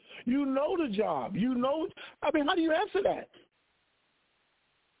 You know the job. You know. I mean, how do you answer that?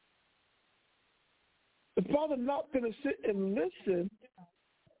 The Father not going to sit and listen.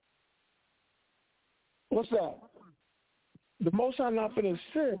 What's that? The Most High not going to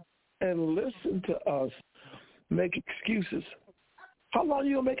sit and listen to us make excuses. How long are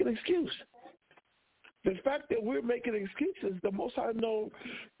you going to make an excuse? The fact that we're making excuses, the Most High know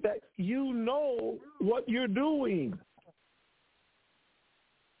that you know what you're doing.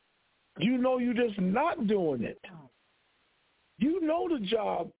 You know you're just not doing it. You know the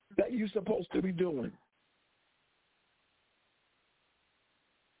job that you're supposed to be doing.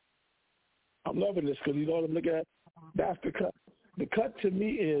 I'm loving this because you know what I'm looking at? That's the cut. The cut to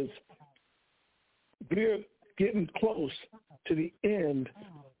me is we're getting close to the end,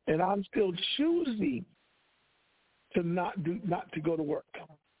 and I'm still choosing to not to go to work.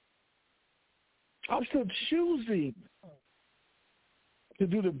 I'm still choosing to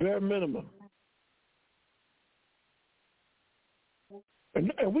do the bare minimum.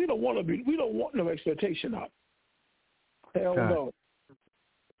 And we don't want no expectation out. Hell no.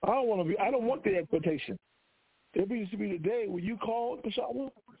 I don't want the expectation. There used to be the day when you called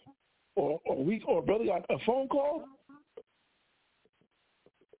Pashawah, or brother got a phone call.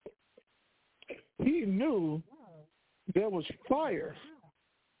 He knew there was fire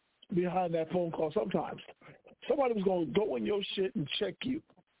behind that phone call sometimes. Somebody was going to go in your shit and check you.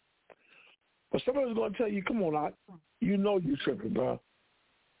 But somebody was going to tell you, come on, you know you tripping, bro.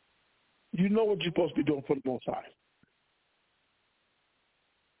 You know what you're supposed to be doing for the Most High.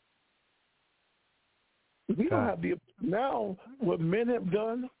 We don't have now what men have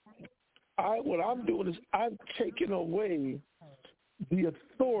done, what I'm doing is I've taken away the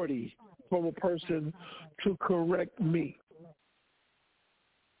authority from a person to correct me.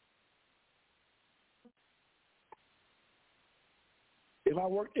 If I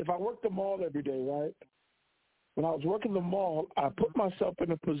work the mall every day, right? When I was working the mall, I put myself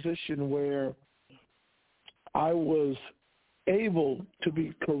in a position where I was able to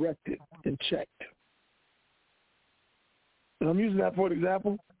be corrected and checked. And I'm using that for an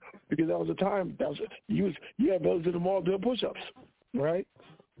example because that was a time you had brothers in the mall doing push-ups, right?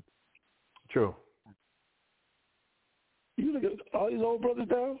 True. You look at all these old brothers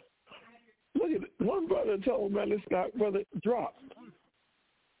now. Look at it. One brother told me, man, this guy, brother, drop.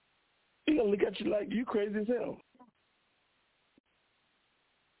 He gonna look at you like you crazy as hell.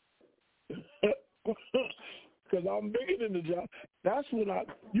 Because I'm bigger than the job. That's when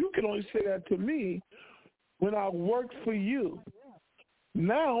you can only say that to me when I worked for you.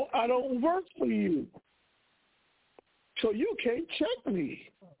 Now I don't work for you. So you can't check me.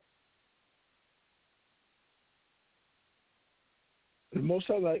 And most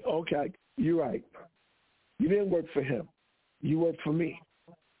of them are like, okay, you're right. You didn't work for him. You worked for me.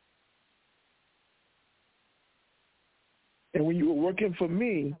 And when you were working for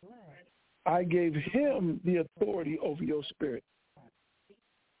me, I gave him the authority over your spirit.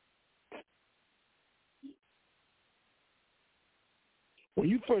 When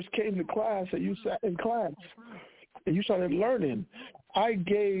you first came to class and you sat in class and you started learning, I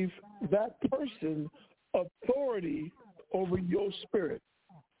gave that person authority over your spirit.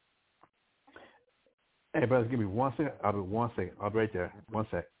 Hey, brothers, give me 1 second. I'll do 1 second. I'll be right there. 1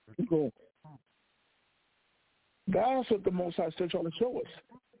 sec. Cool. That's what the Most High is still trying to show us.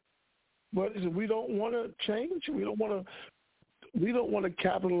 But we don't want to change. We don't want to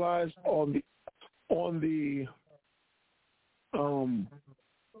capitalize on the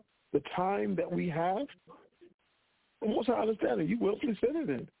time that we have. The Most High understand it. You willfully sin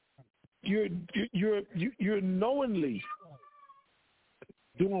it. You're knowingly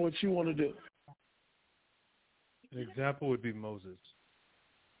doing what you want to do. An example would be Moses.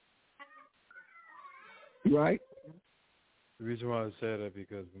 Right. The reason why I say that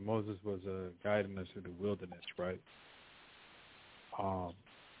because Moses was guiding us through the wilderness, right?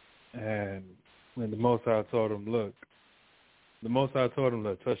 And when the Most High told him, look,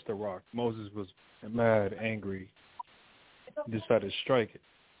 touch the rock. Moses was mad, angry, decided to strike it.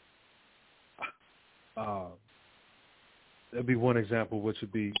 That'd be one example, which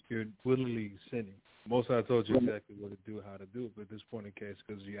would be you're willingly sinning. Most High told you exactly what to do, how to do it, but at this point in case,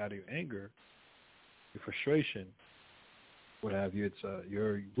 because you're out of your anger, your frustration, what have you, it's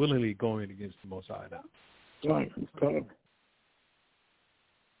you're willingly going against the Most High now. Right.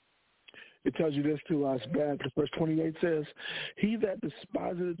 It tells you this too, it's bad, because verse 28 says, he that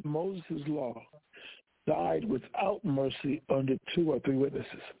despiseth Moses' law died without mercy under 2 or 3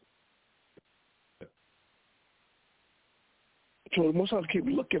 witnesses. So the Most High keep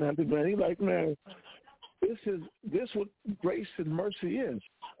looking at it, man. He's like, man, this what grace and mercy is.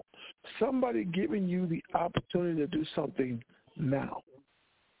 Somebody giving you the opportunity to do something now,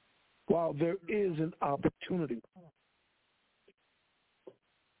 while there is an opportunity.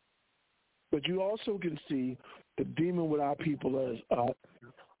 But you also can see the demon with our people as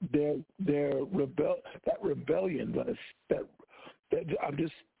their rebellion that I'm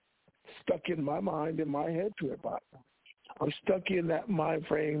just stuck in my mind, in my head to it. I'm stuck in that mind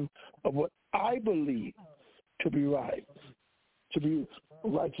frame of what I believe to be right, to be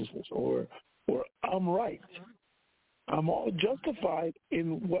righteousness, or I'm right. I'm all justified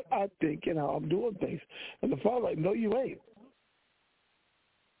in what I think and how I'm doing things. And the Father like, no, you ain't.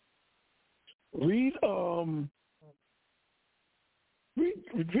 Read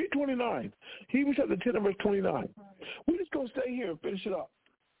 29. Hebrews chapter 10 and verse 29. We're just going to stay here and finish it up.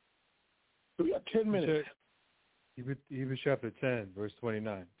 We got 10 minutes. Hebrews chapter 10, verse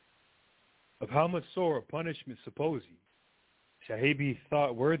 29. Of how much sore punishment suppose ye shall he be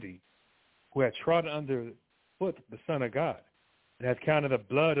thought worthy, who hath trodden under foot the Son of God, and hath counted the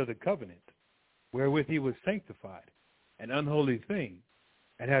blood of the covenant, wherewith he was sanctified, an unholy thing,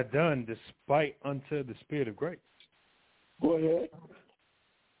 and hath done despite unto the Spirit of grace. Go ahead.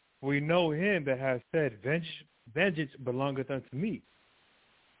 We know him that has said, vengeance belongeth unto me.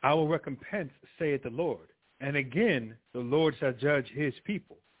 I will recompense, saith the Lord. And again, the Lord shall judge his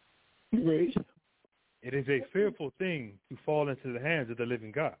people. Great. It is a fearful thing to fall into the hands of the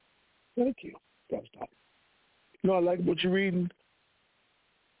living God. Thank you. Stop. I like what you're reading.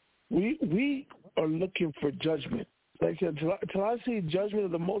 We are looking for judgment. Like I said, till I see judgment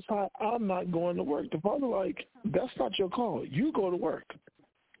of the Most High, I'm not going to work. The Father, like, that's not your call. You go to work.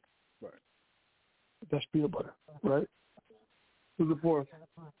 Right. That's peanut butter, right? Who's the fourth?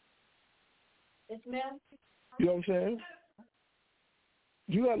 Yes, ma'am. You know what I'm saying?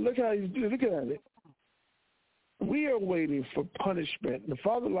 You got to look at it. We are waiting for punishment. The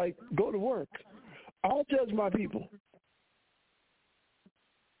Father, like, go to work. I'll judge my people.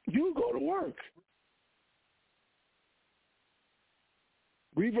 You go to work.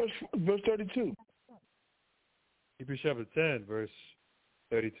 Read verse 32. Hebrews chapter 10, verse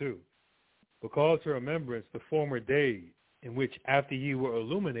 32. But call to remembrance the former days in which after ye were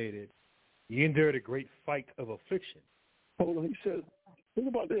illuminated, ye endured a great fight of affliction. Hold on, he said, think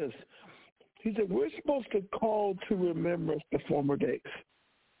about this. He said, we're supposed to call to remembrance the former days.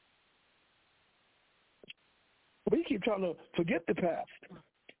 We keep trying to forget the past.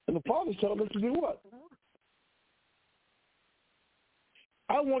 And the Father's telling us to do what?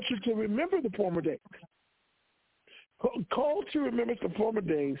 I want you to remember the former days. Call to remembrance the former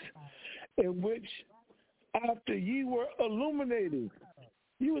days in which after ye were illuminated,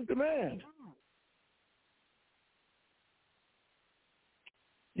 you was the man.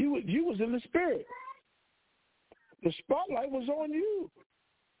 You was in the Spirit. The spotlight was on you.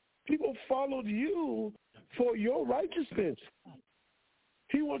 People followed you for your righteousness.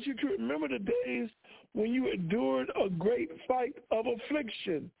 He wants you to remember the days when you endured a great fight of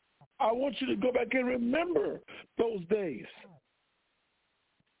affliction. I want you to go back and remember those days.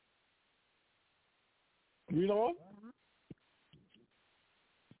 You know?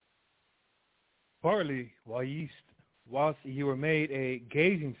 Partly whilst ye were made a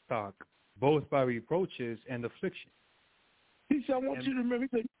gazing stock, both by reproaches and affliction. He said, I want you to remember.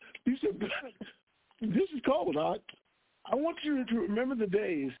 He said, this is cold, I want you to remember the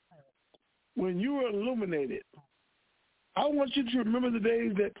days when you were illuminated. I want you to remember the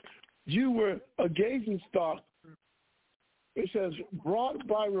days that you were a gazing stock. It says, brought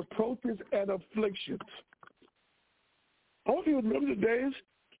by reproaches and afflictions. I want you to remember the days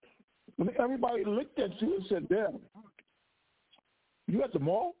when everybody looked at you and said, damn, you at the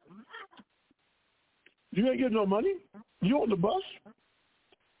mall? You ain't getting no money? You on the bus?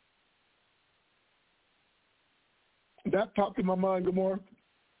 That popped in my mind, Gamora.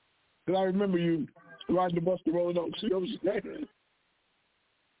 Because I remember you riding the bus to Rolling Oaks. You know what I'm saying?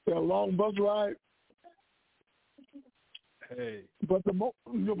 A long bus ride. Hey. But the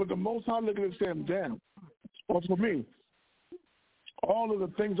Most High looking at saying, damn, well, for me, all of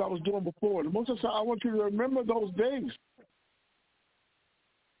the things I was doing before, the Most High said, I want you to remember those days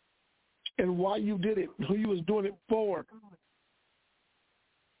and why you did it, who you was doing it for.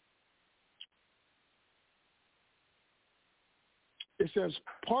 It says,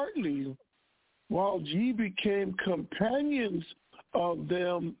 partly while ye became companions of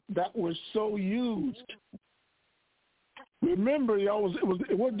them that were so used. Remember, y'all,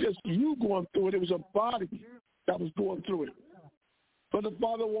 it wasn't just you going through it. It was a body that was going through it. But the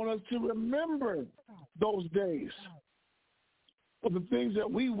Father wanted us to remember those days. for the things that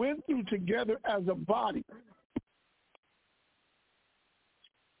we went through together as a body.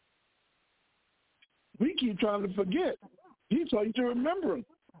 We keep trying to forget. He told you to remember them.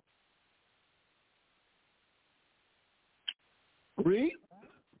 Read.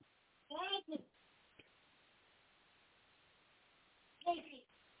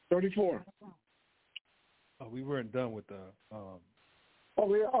 34. Oh, we weren't done with the. Oh,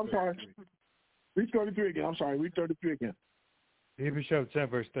 yeah, I'm sorry. Read 33 again. I'm sorry. Read 33 again. Hebrews chapter 10,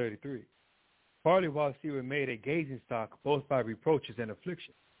 verse 33. Partly whilst ye were made a gazing stock, both by reproaches and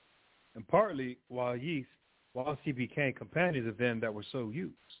affliction, and partly whilst ye became companions of them that were so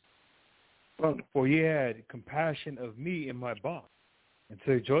used. For ye had compassion of me in my bond, and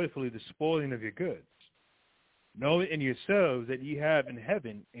took joyfully the spoiling of your goods, knowing in yourselves that ye have in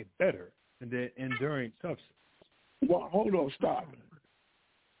heaven a better and the enduring substance. Well, hold on, stop.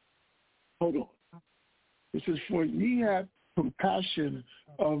 Hold on. It says, for ye had compassion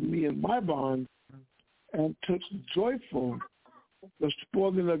of me in my bond, and took joyful the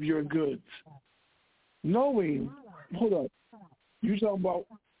spoiling of your goods. Knowing, hold up, you talking about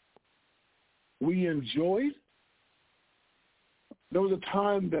we enjoyed? There was a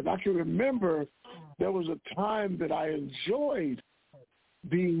time that I can remember, there was a time that I enjoyed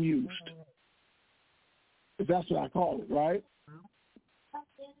being used. That's what I call it, right?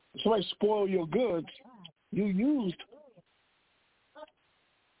 Somebody spoil your goods, you used.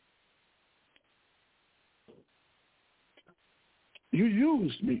 You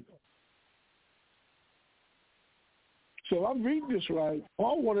used me. So I'm reading this right.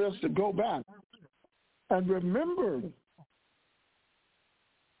 Paul wanted us to go back and remember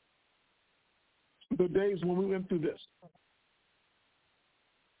the days when we went through this.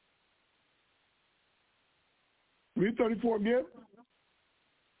 Read 34 again.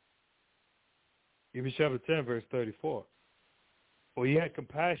 Hebrews chapter 10, verse 34. For ye had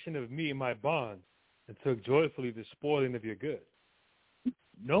compassion of me in my bond, and took joyfully the spoiling of your goods,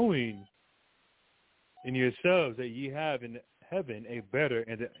 knowing in yourselves that ye have in heaven a better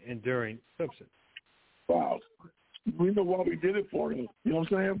and enduring substance. Wow. We know why we did it for him. You know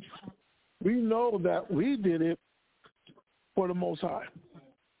what I'm saying? We know that we did it for the Most High.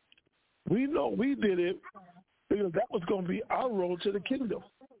 We know we did it because that was going to be our road to the kingdom.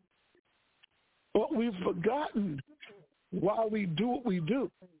 But we've forgotten why we do what we do.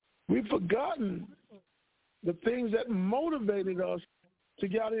 We've forgotten the things that motivated us to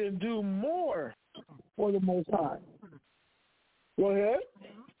get out and do more for the Most High. Go ahead.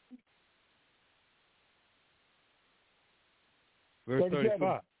 Verse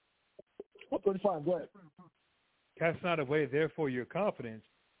 35. 35, go ahead. Cast not away therefore your confidence,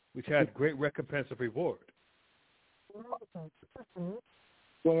 which hath great recompense of reward. Go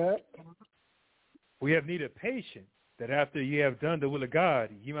ahead. We have need of patience, that after ye have done the will of God,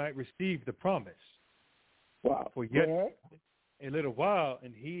 ye might receive the promise. Wow. For yet a little while,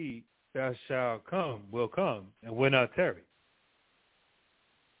 and he that shall come will come, and will not tarry.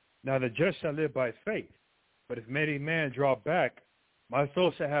 Now the just shall live by faith, but if any man draw back, my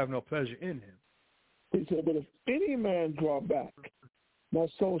soul shall have no pleasure in him. He said, but if any man draw back, my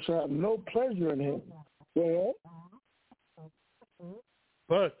soul shall have no pleasure in him. Well,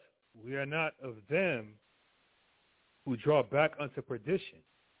 but we are not of them who draw back unto perdition,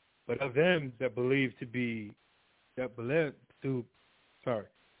 but of them that believe to the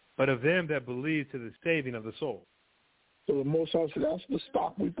saving of the soul. So the Most High said, that's the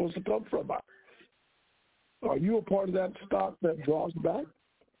stock we're supposed to come from. Are you a part of that stock that draws back?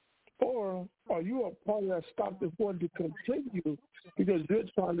 Or are you a part of that stock that's going to continue because you're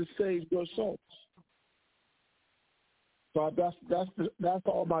trying to save your souls? So that's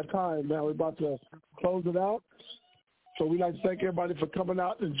all my time, man. We're about to close it out. So we'd like to thank everybody for coming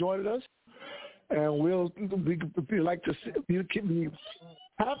out and joining us. And we'd like to be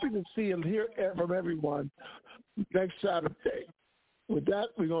happy to see and hear from everyone next Saturday. With that,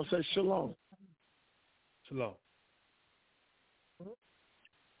 we're going to say shalom. Shalom.